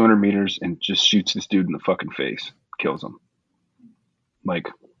about 200 meters and just shoots this dude in the fucking face, kills him. Like,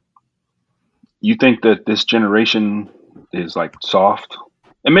 you think that this generation is like soft,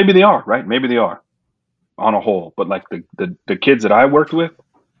 and maybe they are, right? Maybe they are on a whole, but like the kids that I worked with,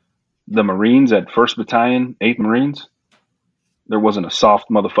 the Marines at 1st Battalion, 8th Marines, there wasn't a soft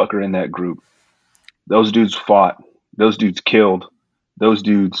motherfucker in that group. Those dudes fought. Those dudes killed. Those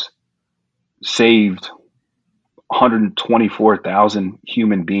dudes saved 124,000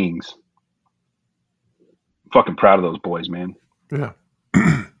 human beings. Fucking proud of those boys, man. Yeah.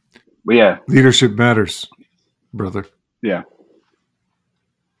 But yeah. Leadership matters, brother. Yeah.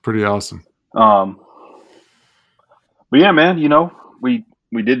 Pretty awesome. But yeah, man, we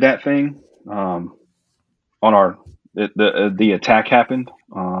did that thing. On our the attack happened.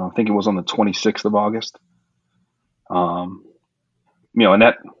 I think it was on the 26th of August. And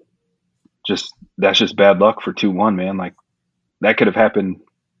that's just bad luck for 2-1, man. Like that could have happened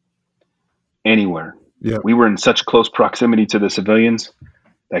anywhere. Yeah. We were in such close proximity to the civilians.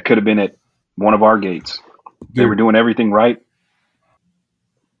 That could have been at one of our gates. Dude, they were doing everything right.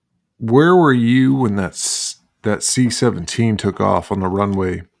 Where were you when that that C-17 took off on the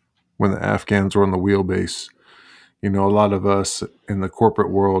runway when the Afghans were on the wheelbase. A lot of us in the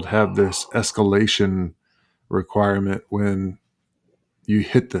corporate world have this escalation requirement when you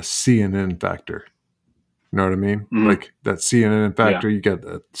hit the CNN factor. You know what I mean? Mm-hmm. Like that CNN factor, you got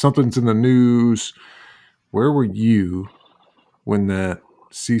something's in the news. Where were you when that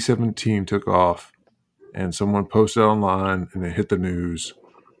C-17 took off and someone posted online and it hit the news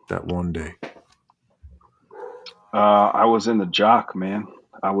that one day? I was in the JOC, man.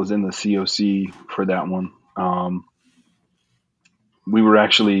 I was in the COC for that one. We were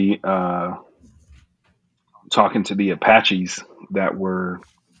actually talking to the Apaches that were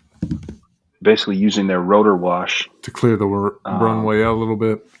basically using their rotor wash to clear the runway out a little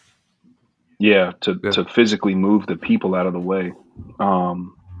bit. Yeah, to physically move the people out of the way.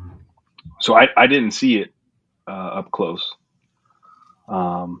 So I didn't see it up close.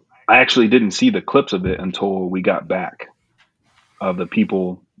 I actually didn't see the clips of it until we got back, of the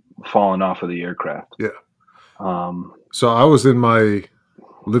people falling off of the aircraft. Yeah. So I was in my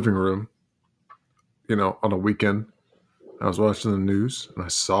living room, on a weekend. I was watching the news and I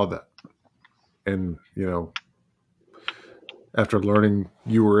saw that. And, after learning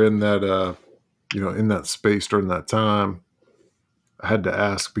you were in that, in that space during that time, I had to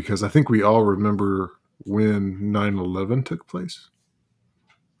ask because I think we all remember when 9/11 took place.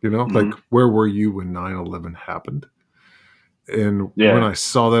 Like where were you when 9/11 happened? And when I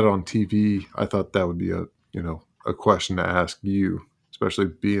saw that on TV, I thought that would be a question to ask you, especially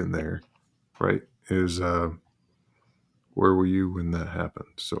being there, right? Is where were you when that happened?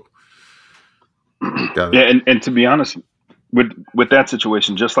 So, got it. Yeah, and to be honest, with that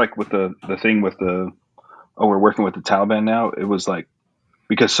situation, just like with the thing with we're working with the Taliban now, it was like,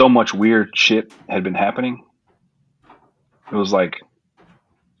 because so much weird shit had been happening, it was like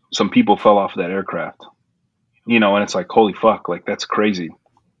some people fell off that aircraft, and it's like, holy fuck, like that's crazy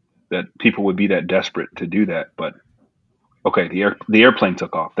that people would be that desperate to do that. But okay, the airplane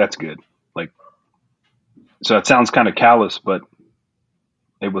took off. That's good. Like, so it sounds kind of callous, but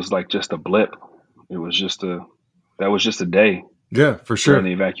it was like just a blip. It was just that was just a day. Yeah, for sure. During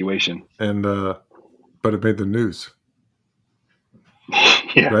the evacuation. And but it made the news.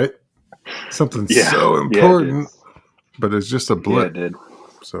 Yeah. Right? Something so important, but it's just a blip. Yeah, it did.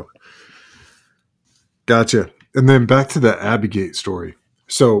 So, gotcha. And then back to the Abbey story.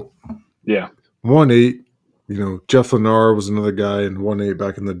 So, 1-8, Jeff Lennar was another guy in 1-8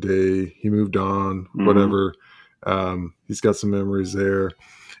 back in the day. He moved on, whatever. He's got some memories there.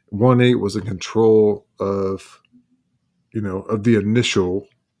 1-8 was in control of, of the initial,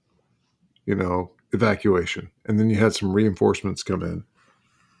 evacuation. And then you had some reinforcements come in.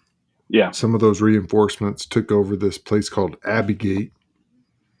 Yeah. Some of those reinforcements took over this place called Abbey.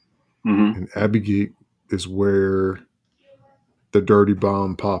 And Abbey is where the dirty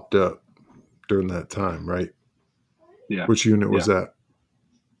bomb popped up during that time, right? Yeah. Which unit was that?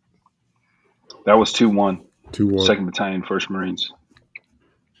 That was 2-1. 2-1. 2nd Battalion, 1st Marines.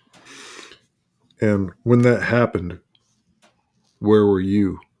 And when that happened, where were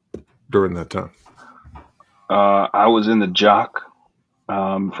you during that time? I was in the JOC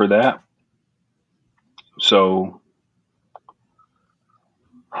for that. So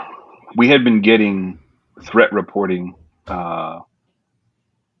we had been getting threat reporting that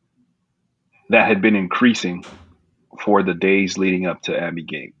had been increasing for the days leading up to Abbey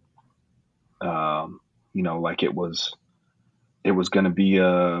Gate. Like it was going to be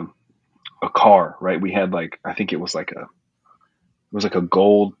a car, right? We had I think it was like a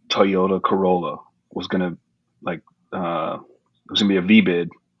gold Toyota Corolla was going to it was going to be a VBID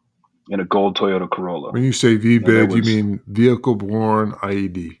in a gold Toyota Corolla. When you say VBID, you mean vehicle borne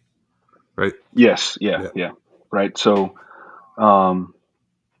IED, right? Yes. Yeah. Right. So, for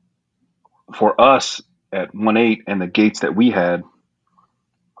us at 1-8 and the gates that we had,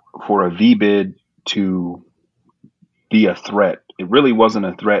 for a VBID to be a threat, it really wasn't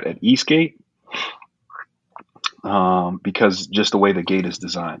a threat at Eastgate, because just the way the gate is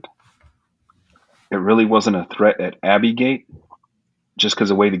designed. It really wasn't a threat at Abbey Gate, just because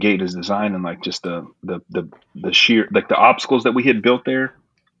the way the gate is designed, and just the sheer, the obstacles that we had built there,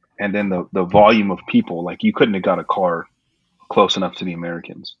 and then the volume of people. You couldn't have got a car close enough to the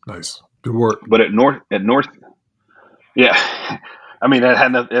Americans. Nice, good work. But at North, yeah, I mean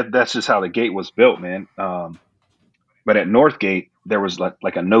that's just how the gate was built, man. But at Northgate there was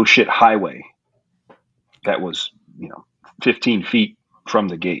like a no shit highway that was 15 feet from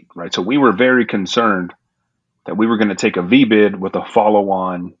the gate, right? So we were very concerned that we were going to take a VBID with a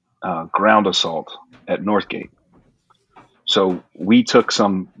follow-on ground assault at Northgate. So we took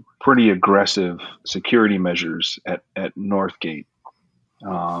some pretty aggressive security measures at Northgate.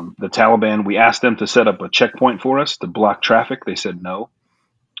 The Taliban, we asked them to set up a checkpoint for us to block traffic. They said no.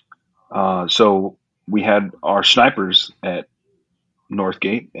 So we had our snipers at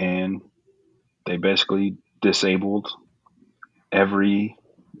Northgate, and they basically disabled every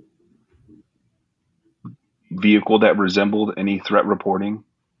vehicle that resembled any threat reporting.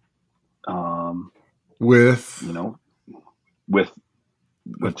 With 50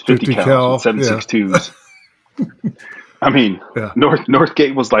 cals, with 7.62s. I mean,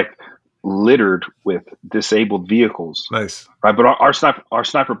 Northgate was like littered with disabled vehicles. Nice, right? But our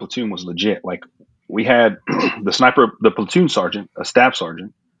sniper platoon was legit. Like we had the platoon sergeant, a staff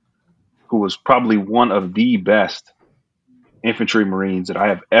sergeant, who was probably one of the best infantry Marines that I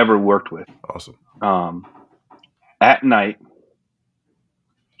have ever worked with. Awesome. At night,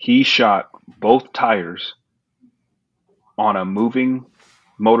 he shot both tires on a moving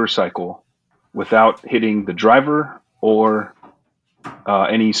motorcycle without hitting the driver or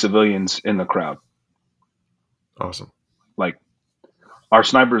any civilians in the crowd. Awesome. Like our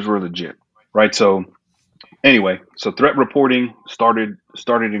snipers were legit, right? So anyway, so threat reporting started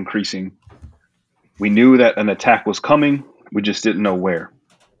increasing. We knew that an attack was coming. We just didn't know where,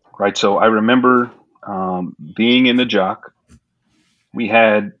 right? So I remember being in the JOC. We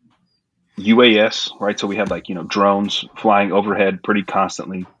had UAS, right? So we had drones flying overhead pretty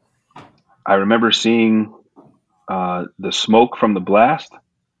constantly. I remember seeing the smoke from the blast.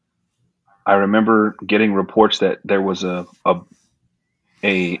 I remember getting reports that there was a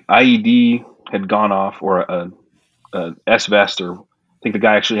IED had gone off, or a S-vest, or I think the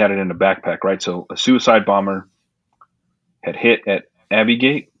guy actually had it in a backpack, right? So a suicide bomber had hit at Abbey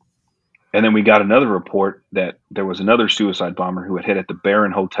Gate, and then we got another report that there was another suicide bomber who had hit at the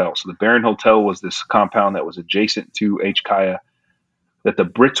Baron Hotel. So the Baron Hotel was this compound that was adjacent to HKIA that the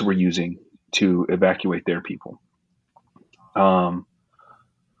Brits were using to evacuate their people.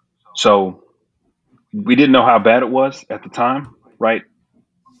 So we didn't know how bad it was at the time, right?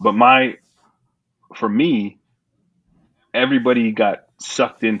 But for me, everybody got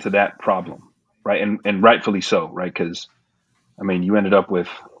sucked into that problem, right? And rightfully so, right? Because, I mean, you ended up with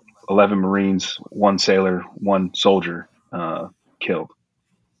 11 Marines, 1 sailor, 1 soldier killed.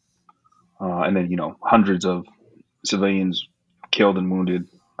 And then, hundreds of civilians killed and wounded.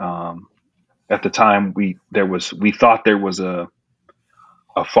 At the time, we thought there was a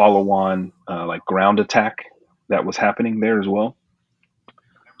follow-on like ground attack that was happening there as well.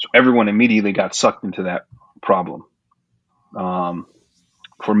 So everyone immediately got sucked into that problem.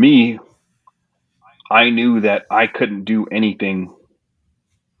 For me, I knew that I couldn't do anything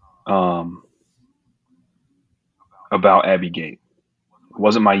about Abbey Gate. It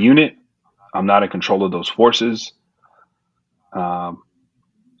wasn't my unit. I'm not in control of those forces.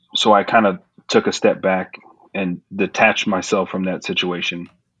 So I kind of took a step back and detached myself from that situation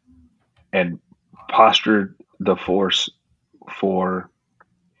and postured the force for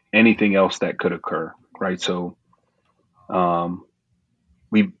anything else that could occur, right? So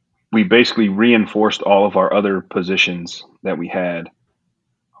we basically reinforced all of our other positions that we had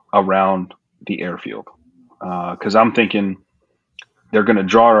around the airfield, because I'm thinking they're going to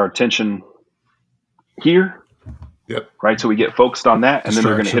draw our attention here, right? So we get focused on that, and then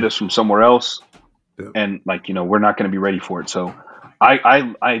they're going to hit us from somewhere else, and we're not going to be ready for it. So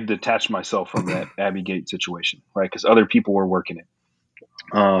I detached myself from that Abbey Gate situation, right? Because other people were working it.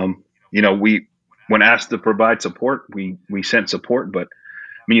 We, when asked to provide support, we sent support, but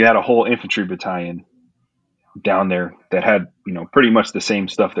I mean, you had a whole infantry battalion down there that had pretty much the same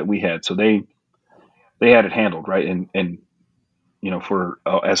stuff that we had, so they had it handled, right? And for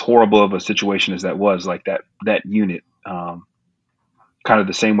as horrible of a situation as that was, like that unit, kind of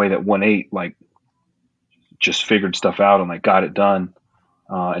the same way that 1-8 like just figured stuff out and like got it done,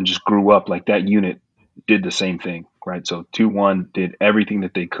 and just grew up, like that unit did the same thing, right? So 2-1 did everything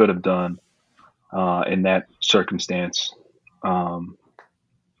that they could have done in that circumstance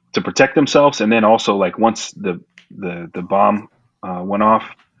to protect themselves, and then also like once the bomb went off,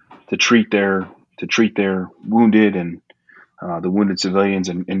 to treat their wounded and the wounded civilians,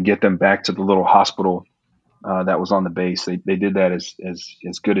 and get them back to the little hospital that was on the base. They did that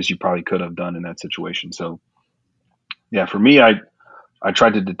as good as you probably could have done in that situation. So yeah, for me, I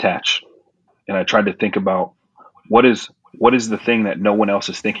tried to detach, and I tried to think about what is the thing that no one else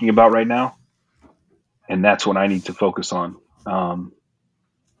is thinking about right now, and that's what I need to focus on.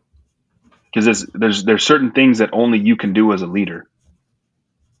 Because there's certain things that only you can do as a leader,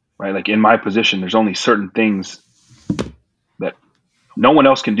 right? Like in my position, there's only certain things that no one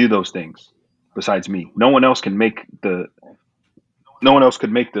else can do those things besides me. No one else can make no one else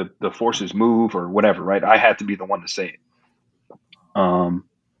could make the forces move or whatever, right? I had to be the one to say it. So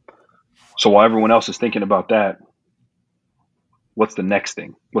while everyone else is thinking about that, what's the next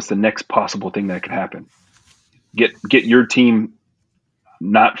thing? What's the next possible thing that could happen? Get your team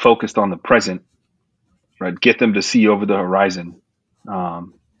not focused on the present, right? Get them to see over the horizon.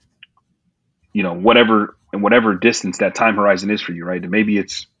 Whatever distance that time horizon is for you, right? And maybe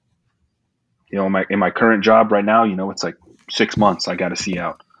it's, in my current job right now, it's like 6 months I got to see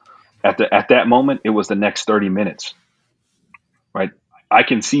out. At that moment, it was the next 30 minutes, right? I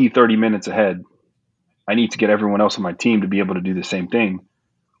can see 30 minutes ahead. I need to get everyone else on my team to be able to do the same thing.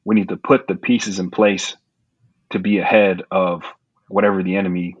 We need to put the pieces in place to be ahead of whatever the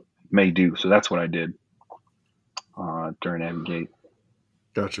enemy may do. So that's what I did during Navigate.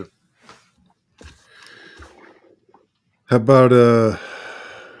 Gotcha. How about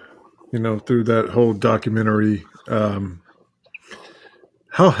through that whole documentary, how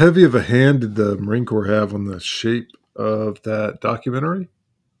heavy of a hand did the Marine Corps have on the shape of that documentary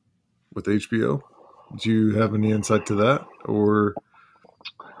with HBO? Do you have any insight to that, or?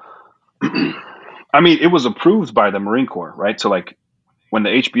 I mean, it was approved by the Marine Corps, right? So like when the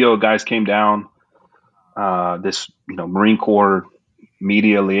HBO guys came down, this Marine Corps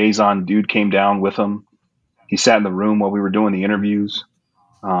media liaison dude came down with them. He sat in the room while we were doing the interviews.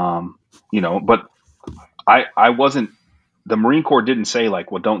 But I wasn't. The Marine Corps didn't say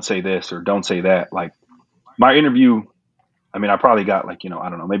like, well, don't say this or don't say that. Like my interview, I mean, I probably got like, I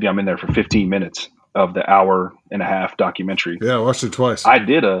don't know, maybe I'm in there for 15 minutes of the hour and a half documentary. Yeah, I watched it twice.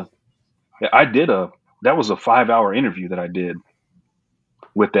 That was a 5-hour interview that I did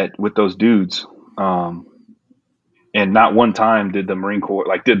with those dudes. And not one time did the Marine Corps,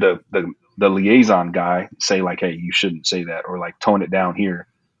 like did the liaison guy say like, hey, you shouldn't say that, or like tone it down here.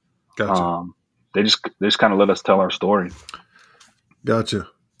 Gotcha. They just kind of let us tell our story. Gotcha.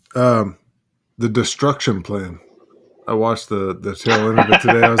 The destruction plan. I watched the tail end of it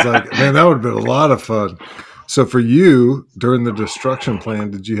today. I was like, man, that would have been a lot of fun. So for you, during the destruction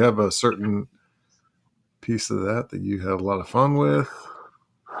plan, did you have a certain piece of that you had a lot of fun with?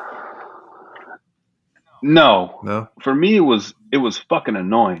 No. For me, it was fucking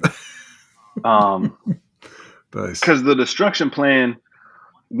annoying. Nice. Because the destruction plan,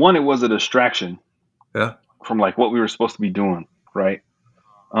 one, it was a distraction. Yeah. From like what we were supposed to be doing, right?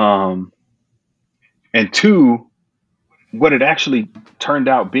 And two, what it actually turned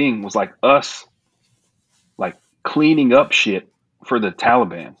out being was like us, like cleaning up shit for the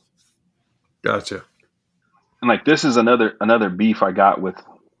Taliban. Gotcha. And like this is another beef I got with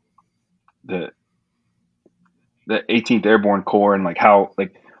the 18th Airborne Corps, and like how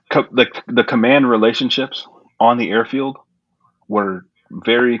like the command relationships on the airfield were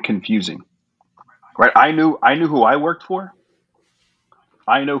very confusing. Right? I knew who I worked for.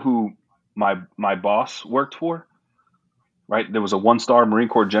 I know who my boss worked for. Right? There was a 1-star Marine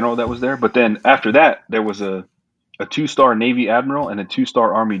Corps general that was there, but then after that there was a 2-star Navy admiral and a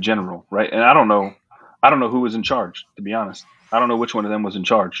 2-star Army general, right? And I don't know who was in charge, to be honest. I don't know which one of them was in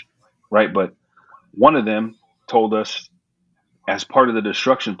charge, right? But one of them told us, as part of the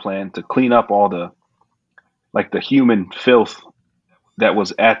destruction plan, to clean up all the human filth that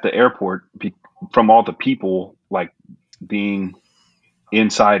was at the airport from all the people like being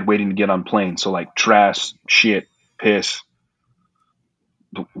inside waiting to get on planes. So like trash, shit, piss,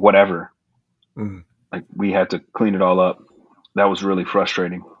 whatever. Mm. Like we had to clean it all up. That was really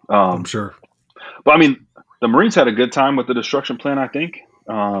frustrating. I'm sure. But I mean, the Marines had a good time with the destruction plan, I think.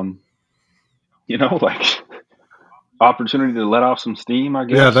 Like opportunity to let off some steam, I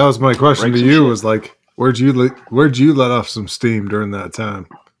guess. Yeah, that was my question to you, was like, where'd you let off some steam during that time?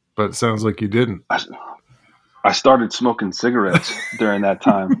 But it sounds like you didn't. I started smoking cigarettes during that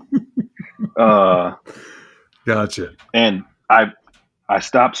time. Gotcha. And I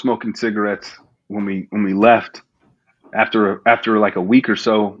stopped smoking cigarettes when we left after like a week or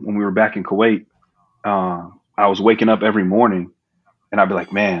so when we were back in Kuwait. I was waking up every morning and I'd be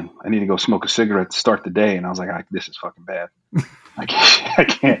like, man, I need to go smoke a cigarette to start the day. And I was like, this is fucking bad. I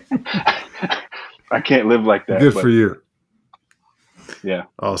can't live like that. Good for you. Yeah.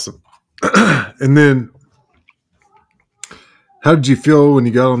 Awesome. And then how did you feel when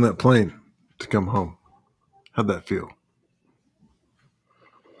you got on that plane to come home? How'd that feel?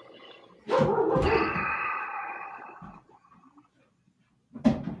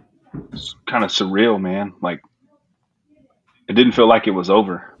 It's kind of surreal, man. Like it didn't feel like it was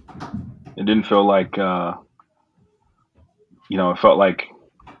over. It didn't feel like, it felt like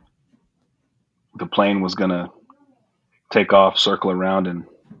the plane was going to take off, circle around and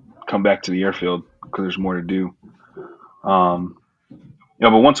come back to the airfield because there's more to do.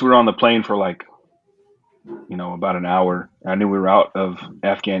 but once we were on the plane for like, about an hour, I knew we were out of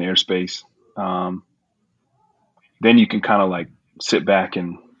Afghan airspace. Then you can kind of like sit back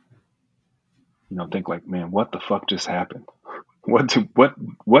and, think like, man, what the fuck just happened? What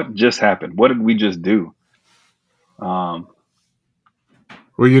just happened? What did we just do? Well,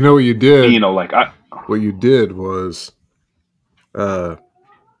 you know what you did? Like what you did was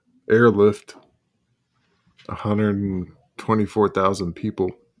airlift 124,000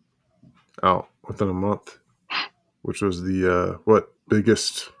 people out within a month, which was the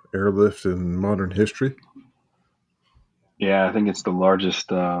biggest airlift in modern history. Yeah, I think it's the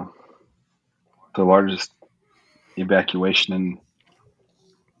largest evacuation in,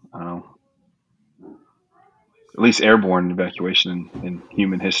 I don't know, at least airborne evacuation in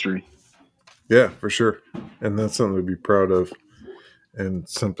human history. Yeah, for sure, and that's something to be proud of, and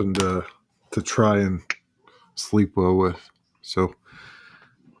something to try and sleep well with. So,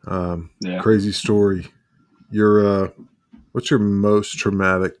 Yeah. crazy story. Your what's your most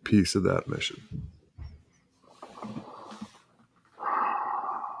traumatic piece of that mission?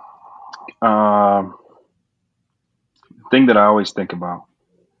 Thing that I always think about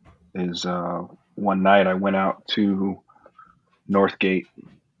is one night I went out to North Gate,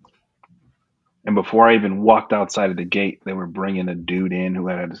 and before I even walked outside of the gate, they were bringing a dude in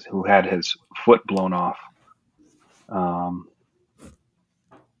who had his foot blown off.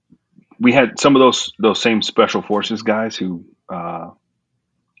 We had some of those same special forces guys who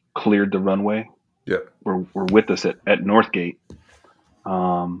cleared the runway Yeah, were with us at Northgate,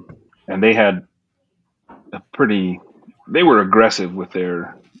 and they had a pretty. They were aggressive with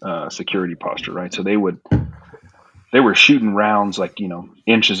their security posture, right? So they were shooting rounds like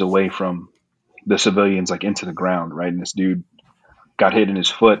inches away from the civilians, like into the ground, right? And this dude got hit in his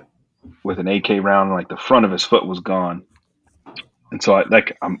foot with an AK round, and like the front of his foot was gone. And so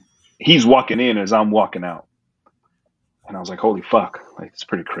he's walking in as I'm walking out, and I was like, holy fuck, like it's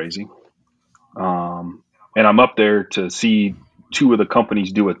pretty crazy. And I'm up there to see two of the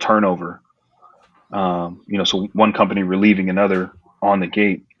companies do a turnover. So one company relieving another on the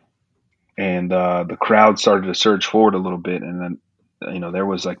gate, and the crowd started to surge forward a little bit, and then there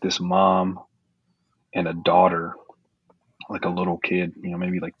was like this mom and a daughter, like a little kid,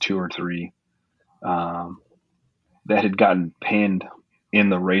 maybe like 2 or 3, that had gotten pinned in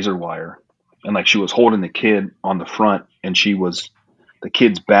the razor wire, and like she was holding the kid on the front, and the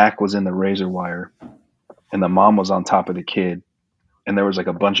kid's back was in the razor wire, and the mom was on top of the kid, and there was like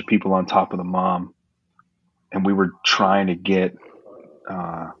a bunch of people on top of the mom, and we were trying to get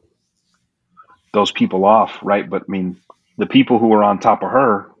uh, those people off, right? But I mean, the people who were on top of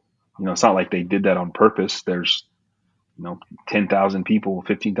her, it's not like they did that on purpose. There's 10,000 people,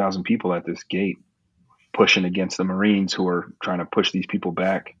 15,000 people at this gate pushing against the Marines who are trying to push these people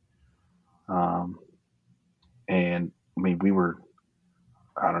back. And I mean,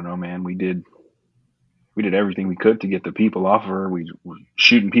 I don't know, man, we did everything we could to get the people off of her. We were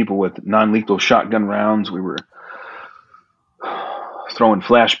shooting people with non-lethal shotgun rounds. We were throwing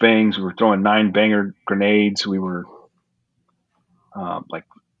flashbangs. We were throwing 9-banger grenades. We were like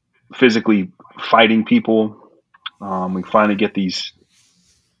physically fighting people. We finally get this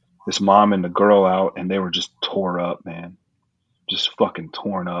mom and the girl out, and they were just tore up, man, just fucking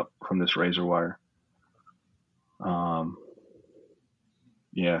torn up from this razor wire.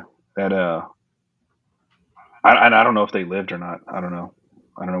 Yeah, that I don't know if they lived or not. I don't know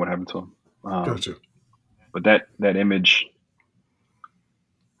what happened to them. gotcha. But that image,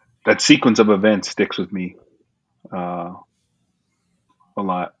 that sequence of events sticks with me uh, a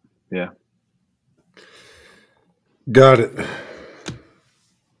lot. Yeah. Got it.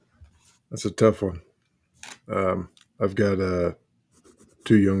 That's a tough one. I've got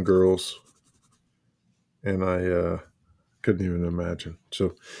 2 young girls, and I couldn't even imagine.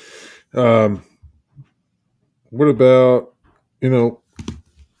 So, what about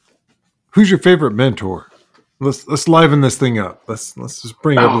who's your favorite mentor? Let's liven this thing up. Let's just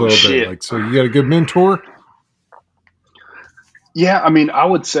bring it up a Oh little bit. shit. Like, so you got a good mentor? Yeah, I mean, I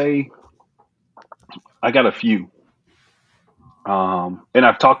would say I got a few, and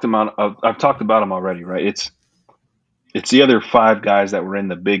I've talked about them already. Right? It's the other 5 guys that were in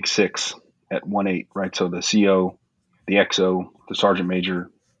the big 6 at 1-8. Right? So the CO, the XO, the sergeant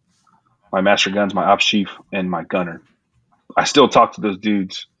major, my master guns, my ops chief, and my gunner. I still talk to those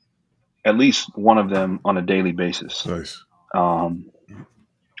dudes, at least one of them, on a daily basis. Nice. Some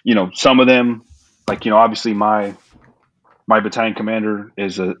of them, like obviously my battalion commander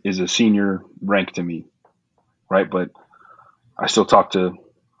is a senior rank to me, right? But I still talk to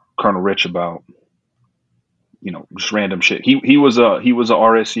Colonel Rich about just random shit. He was a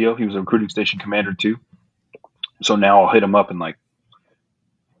RSCO. He was a recruiting station commander too. So now I'll hit him up and like,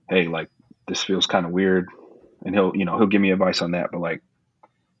 hey, like this feels kind of weird, and he'll give me advice on that. But like,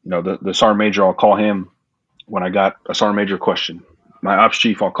 the sergeant major, I'll call him when I got a sergeant major question. My ops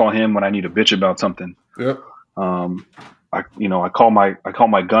chief, I'll call him when I need a bitch about something. Yep. I call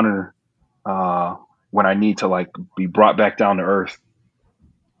my gunner when I need to like be brought back down to earth.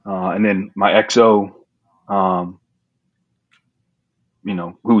 And then my XO,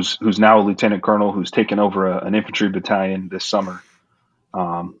 who's now a lieutenant colonel, who's taken over an infantry battalion this summer.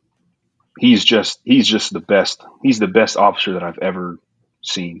 He's just the best. He's the best officer that I've ever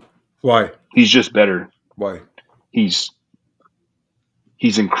seen. Why? He's just better. Why? He's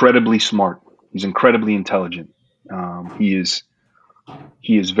incredibly smart. He's incredibly intelligent. He is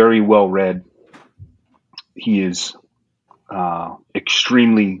very well read. He is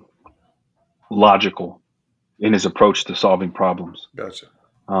extremely logical in his approach to solving problems. Gotcha.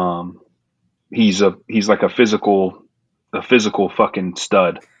 He's like a physical fucking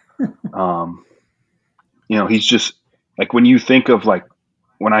stud. He's just like when I think of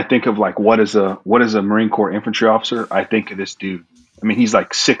like what is a Marine Corps infantry officer, I think of this dude. I mean, he's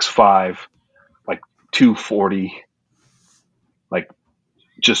like 6'5", like 240, like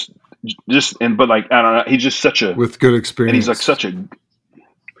just but like I don't know, he's just such a with good experience, and he's like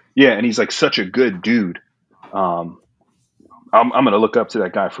such a good dude. I'm gonna look up to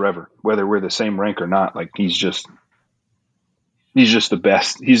that guy forever, whether we're the same rank or not. Like he's just the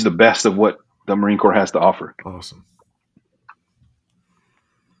best. He's the best of what the Marine Corps has to offer. Awesome.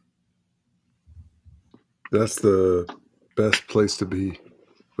 That's the best place to be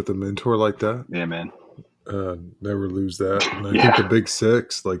with a mentor like that. Yeah, man. Never lose that. And I think the big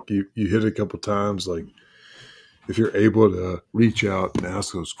six, like you hit it a couple times, like if you're able to reach out and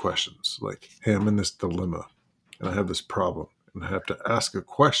ask those questions, like, hey, I'm in this dilemma and I have this problem and I have to ask a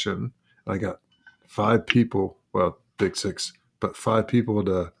question. And I got 5 people, well, big six, but 5 people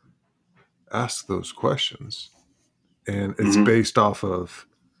to ask those questions. And it's based off of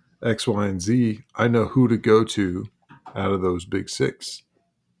X, Y, and Z. I know who to go to out of those big six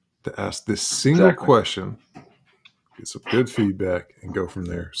to ask this single question, get some good feedback, and go from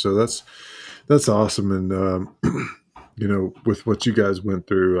there. So that's awesome. And with what you guys went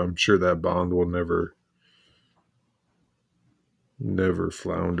through, I'm sure that bond will never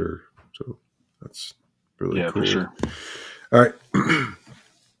flounder. So that's really cool. For sure. All right, a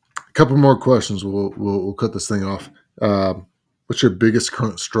couple more questions. We'll cut this thing off. What's your biggest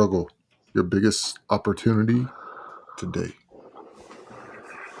current struggle? Your biggest opportunity today?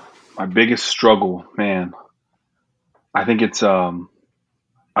 My biggest struggle, man. I think it's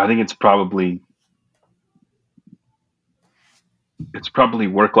probably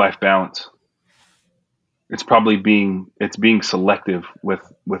work-life balance. It's probably being selective with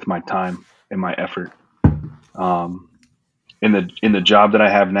my time and my effort. In the job that I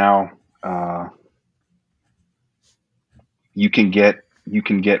have now, you can get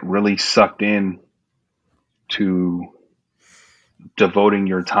really sucked in to devoting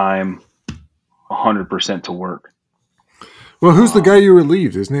your time 100% to work. Well, who's the guy you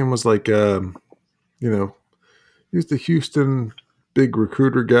relieved? His name was like, he was the Houston big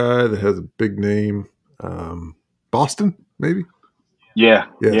recruiter guy that has a big name. Boston, maybe? Yeah.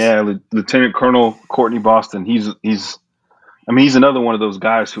 Yes. Yeah. Lieutenant Colonel Courtney Boston. He's another one of those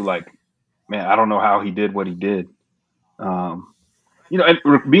guys who like, man, I don't know how he did what he did. And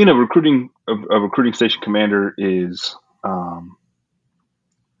being a recruiting station commander is,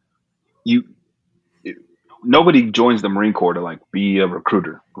 nobody joins the Marine Corps to like be a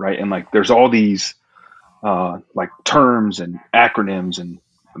recruiter, right? And like, there's all these like terms and acronyms and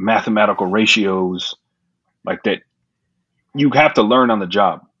mathematical ratios like that you have to learn on the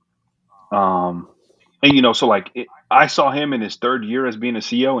job. And so like I saw him in his 3rd year as being a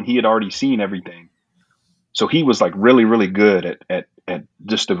CO, and he had already seen everything. So he was like really, really good at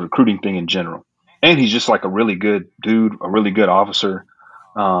just the recruiting thing in general. And he's just like a really good dude, a really good officer.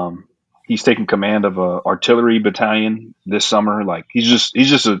 He's taking command of a artillery battalion this summer. Like he's just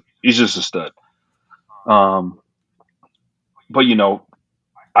a stud. But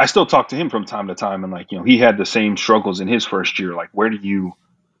I still talk to him from time to time, and like, he had the same struggles in his first year. Like, where do you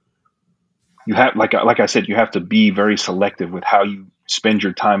have, like I said, you have to be very selective with how you spend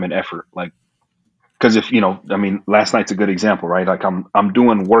your time and effort. Like, because if last night's a good example, right? Like I'm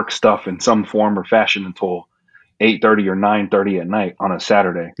doing work stuff in some form or fashion until 8:30 or 9:30 at night on a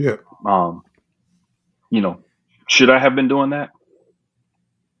Saturday. Yeah. Should I have been doing that?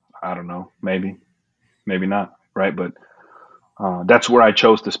 I don't know. Maybe not. Right. But that's where I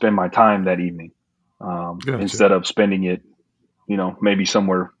chose to spend my time that evening. instead of spending it, maybe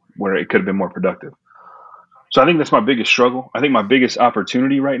somewhere where it could have been more productive. So I think that's my biggest struggle. I think my biggest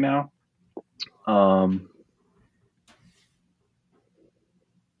opportunity right now, I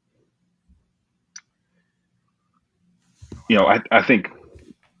think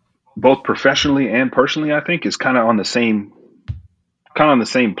both professionally and personally, I think is kind of on the same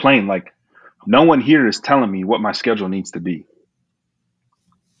plane. Like no one here is telling me what my schedule needs to be.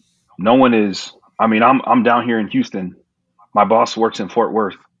 No one is. I mean, I'm down here in Houston. My boss works in Fort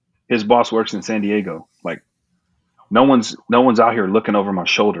Worth. His boss works in San Diego. Like no one's out here looking over my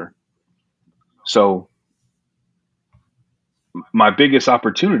shoulder. So my biggest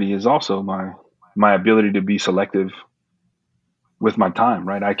opportunity is also my ability to be selective with my time,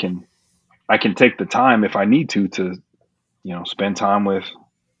 right? I can take the time if I need to spend time with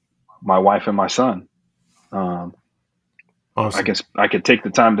my wife and my son. Awesome. I could take the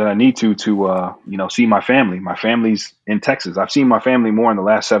time that I need to see my family. My family's in Texas. I've seen my family more in the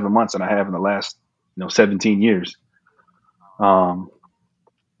last 7 months than I have in the last 17 years. So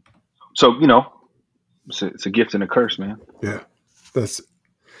it's a gift and a curse, man. Yeah, that's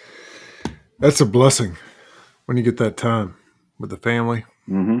a blessing when you get that time with the family,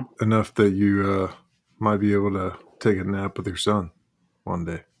 enough that you might be able to take a nap with your son one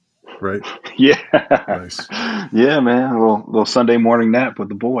day, right? Yeah. Nice. Yeah, man. A little Sunday morning nap with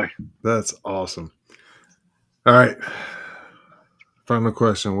the boy. That's awesome. All right. Final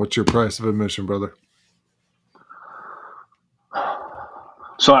question. What's your price of admission, brother?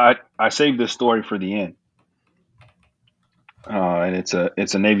 So I saved this story for the end. And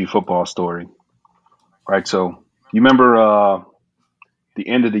it's a Navy football story. Right. So you remember the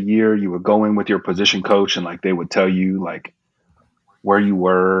end of the year, you would go in with your position coach and like they would tell you like where you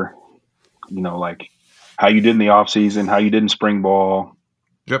were, like how you did in the off season, how you did in spring ball.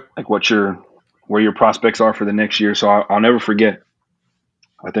 Yep. Like where your prospects are for the next year. So I'll never forget.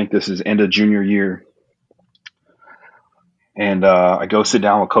 I think this is end of junior year. And I go sit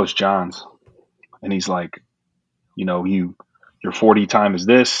down with Coach Johns and he's like, your 40 time is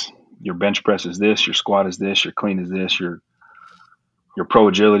this, your bench press is this, your squat is this, your clean is this, your pro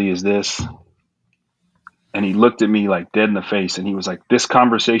agility is this. And he looked at me like dead in the face and he was like, this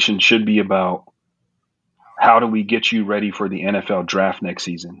conversation should be about how do we get you ready for the NFL draft next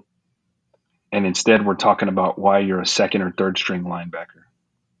season? And instead we're talking about why you're a second or third string linebacker.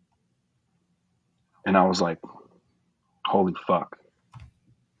 And I was like, holy fuck.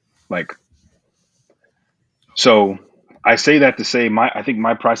 Like, so I say that to say I think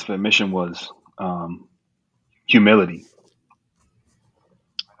my price of admission was humility.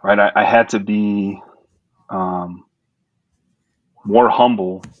 Right. I had to be more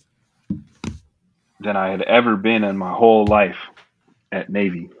humble than I had ever been in my whole life at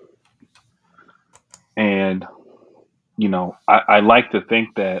Navy. And, I like to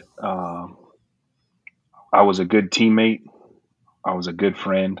think that I was a good teammate. I was a good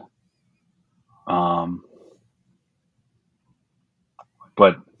friend.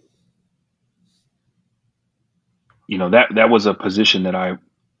 But, that was a position that I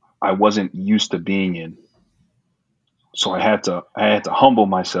wasn't used to being in. So I had to humble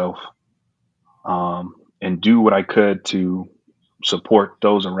myself and do what I could to support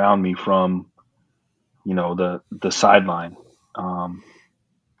those around me from, the sideline.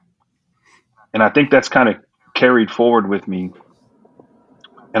 And I think that's kind of carried forward with me.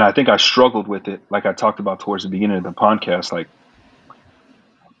 And I think I struggled with it, like I talked about towards the beginning of the podcast, like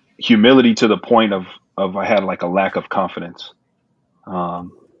humility to the point of I had like a lack of confidence.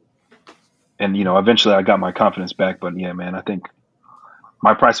 And eventually I got my confidence back. But yeah, man, I think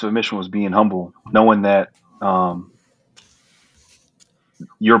my price of admission was being humble, knowing that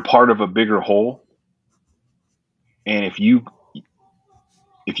you're part of a bigger whole. And if you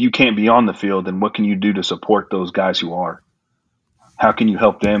can't be on the field, then what can you do to support those guys who are? How can you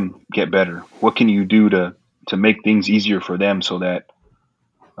help them get better? What can you do to make things easier for them so that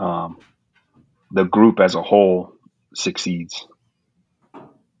the group as a whole succeeds?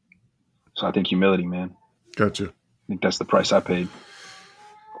 So I think humility, man. Gotcha. I think that's the price I paid.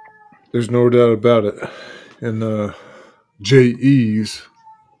 There's no doubt about it. And JE's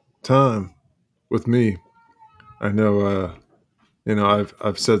time with me, I know,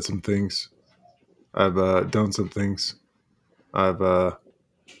 I've said some things. I've done some things. I've,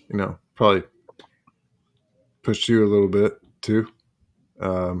 probably pushed you a little bit too.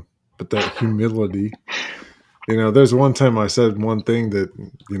 But that humility, there's one time I said one thing that,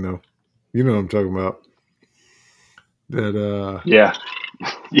 what I'm talking about. That, yeah.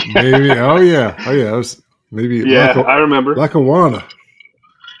 maybe, oh yeah. It was maybe I remember. Lackawanna.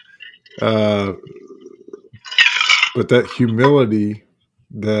 But that humility,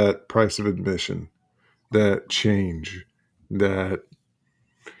 that price of admission, that change, that,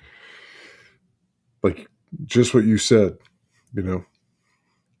 like, just what you said, you know,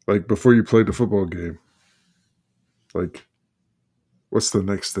 like before you played the football game, like, what's the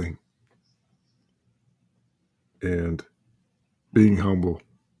next thing? And being humble,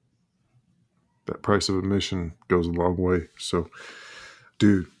 that price of admission goes a long way. So,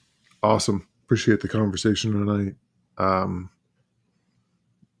 dude, awesome. Appreciate the conversation tonight.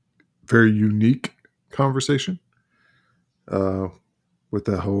 Very unique conversation with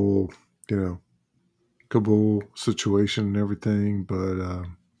that whole, Kabul situation and everything. But,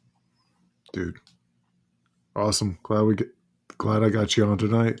 dude, awesome. Glad I got you on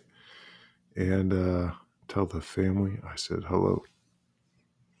tonight. And tell the family I said hello.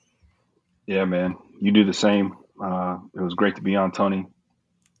 Yeah, man. You do the same. It was great to be on, Tony.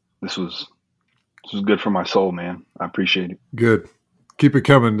 This was good for my soul, man. I appreciate it. Good. Keep it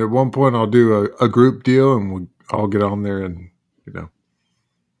coming. At one point, I'll do a group deal, and we'll all get on there and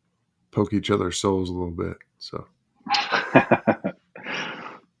poke each other's souls a little bit. So,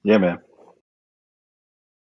 yeah, man.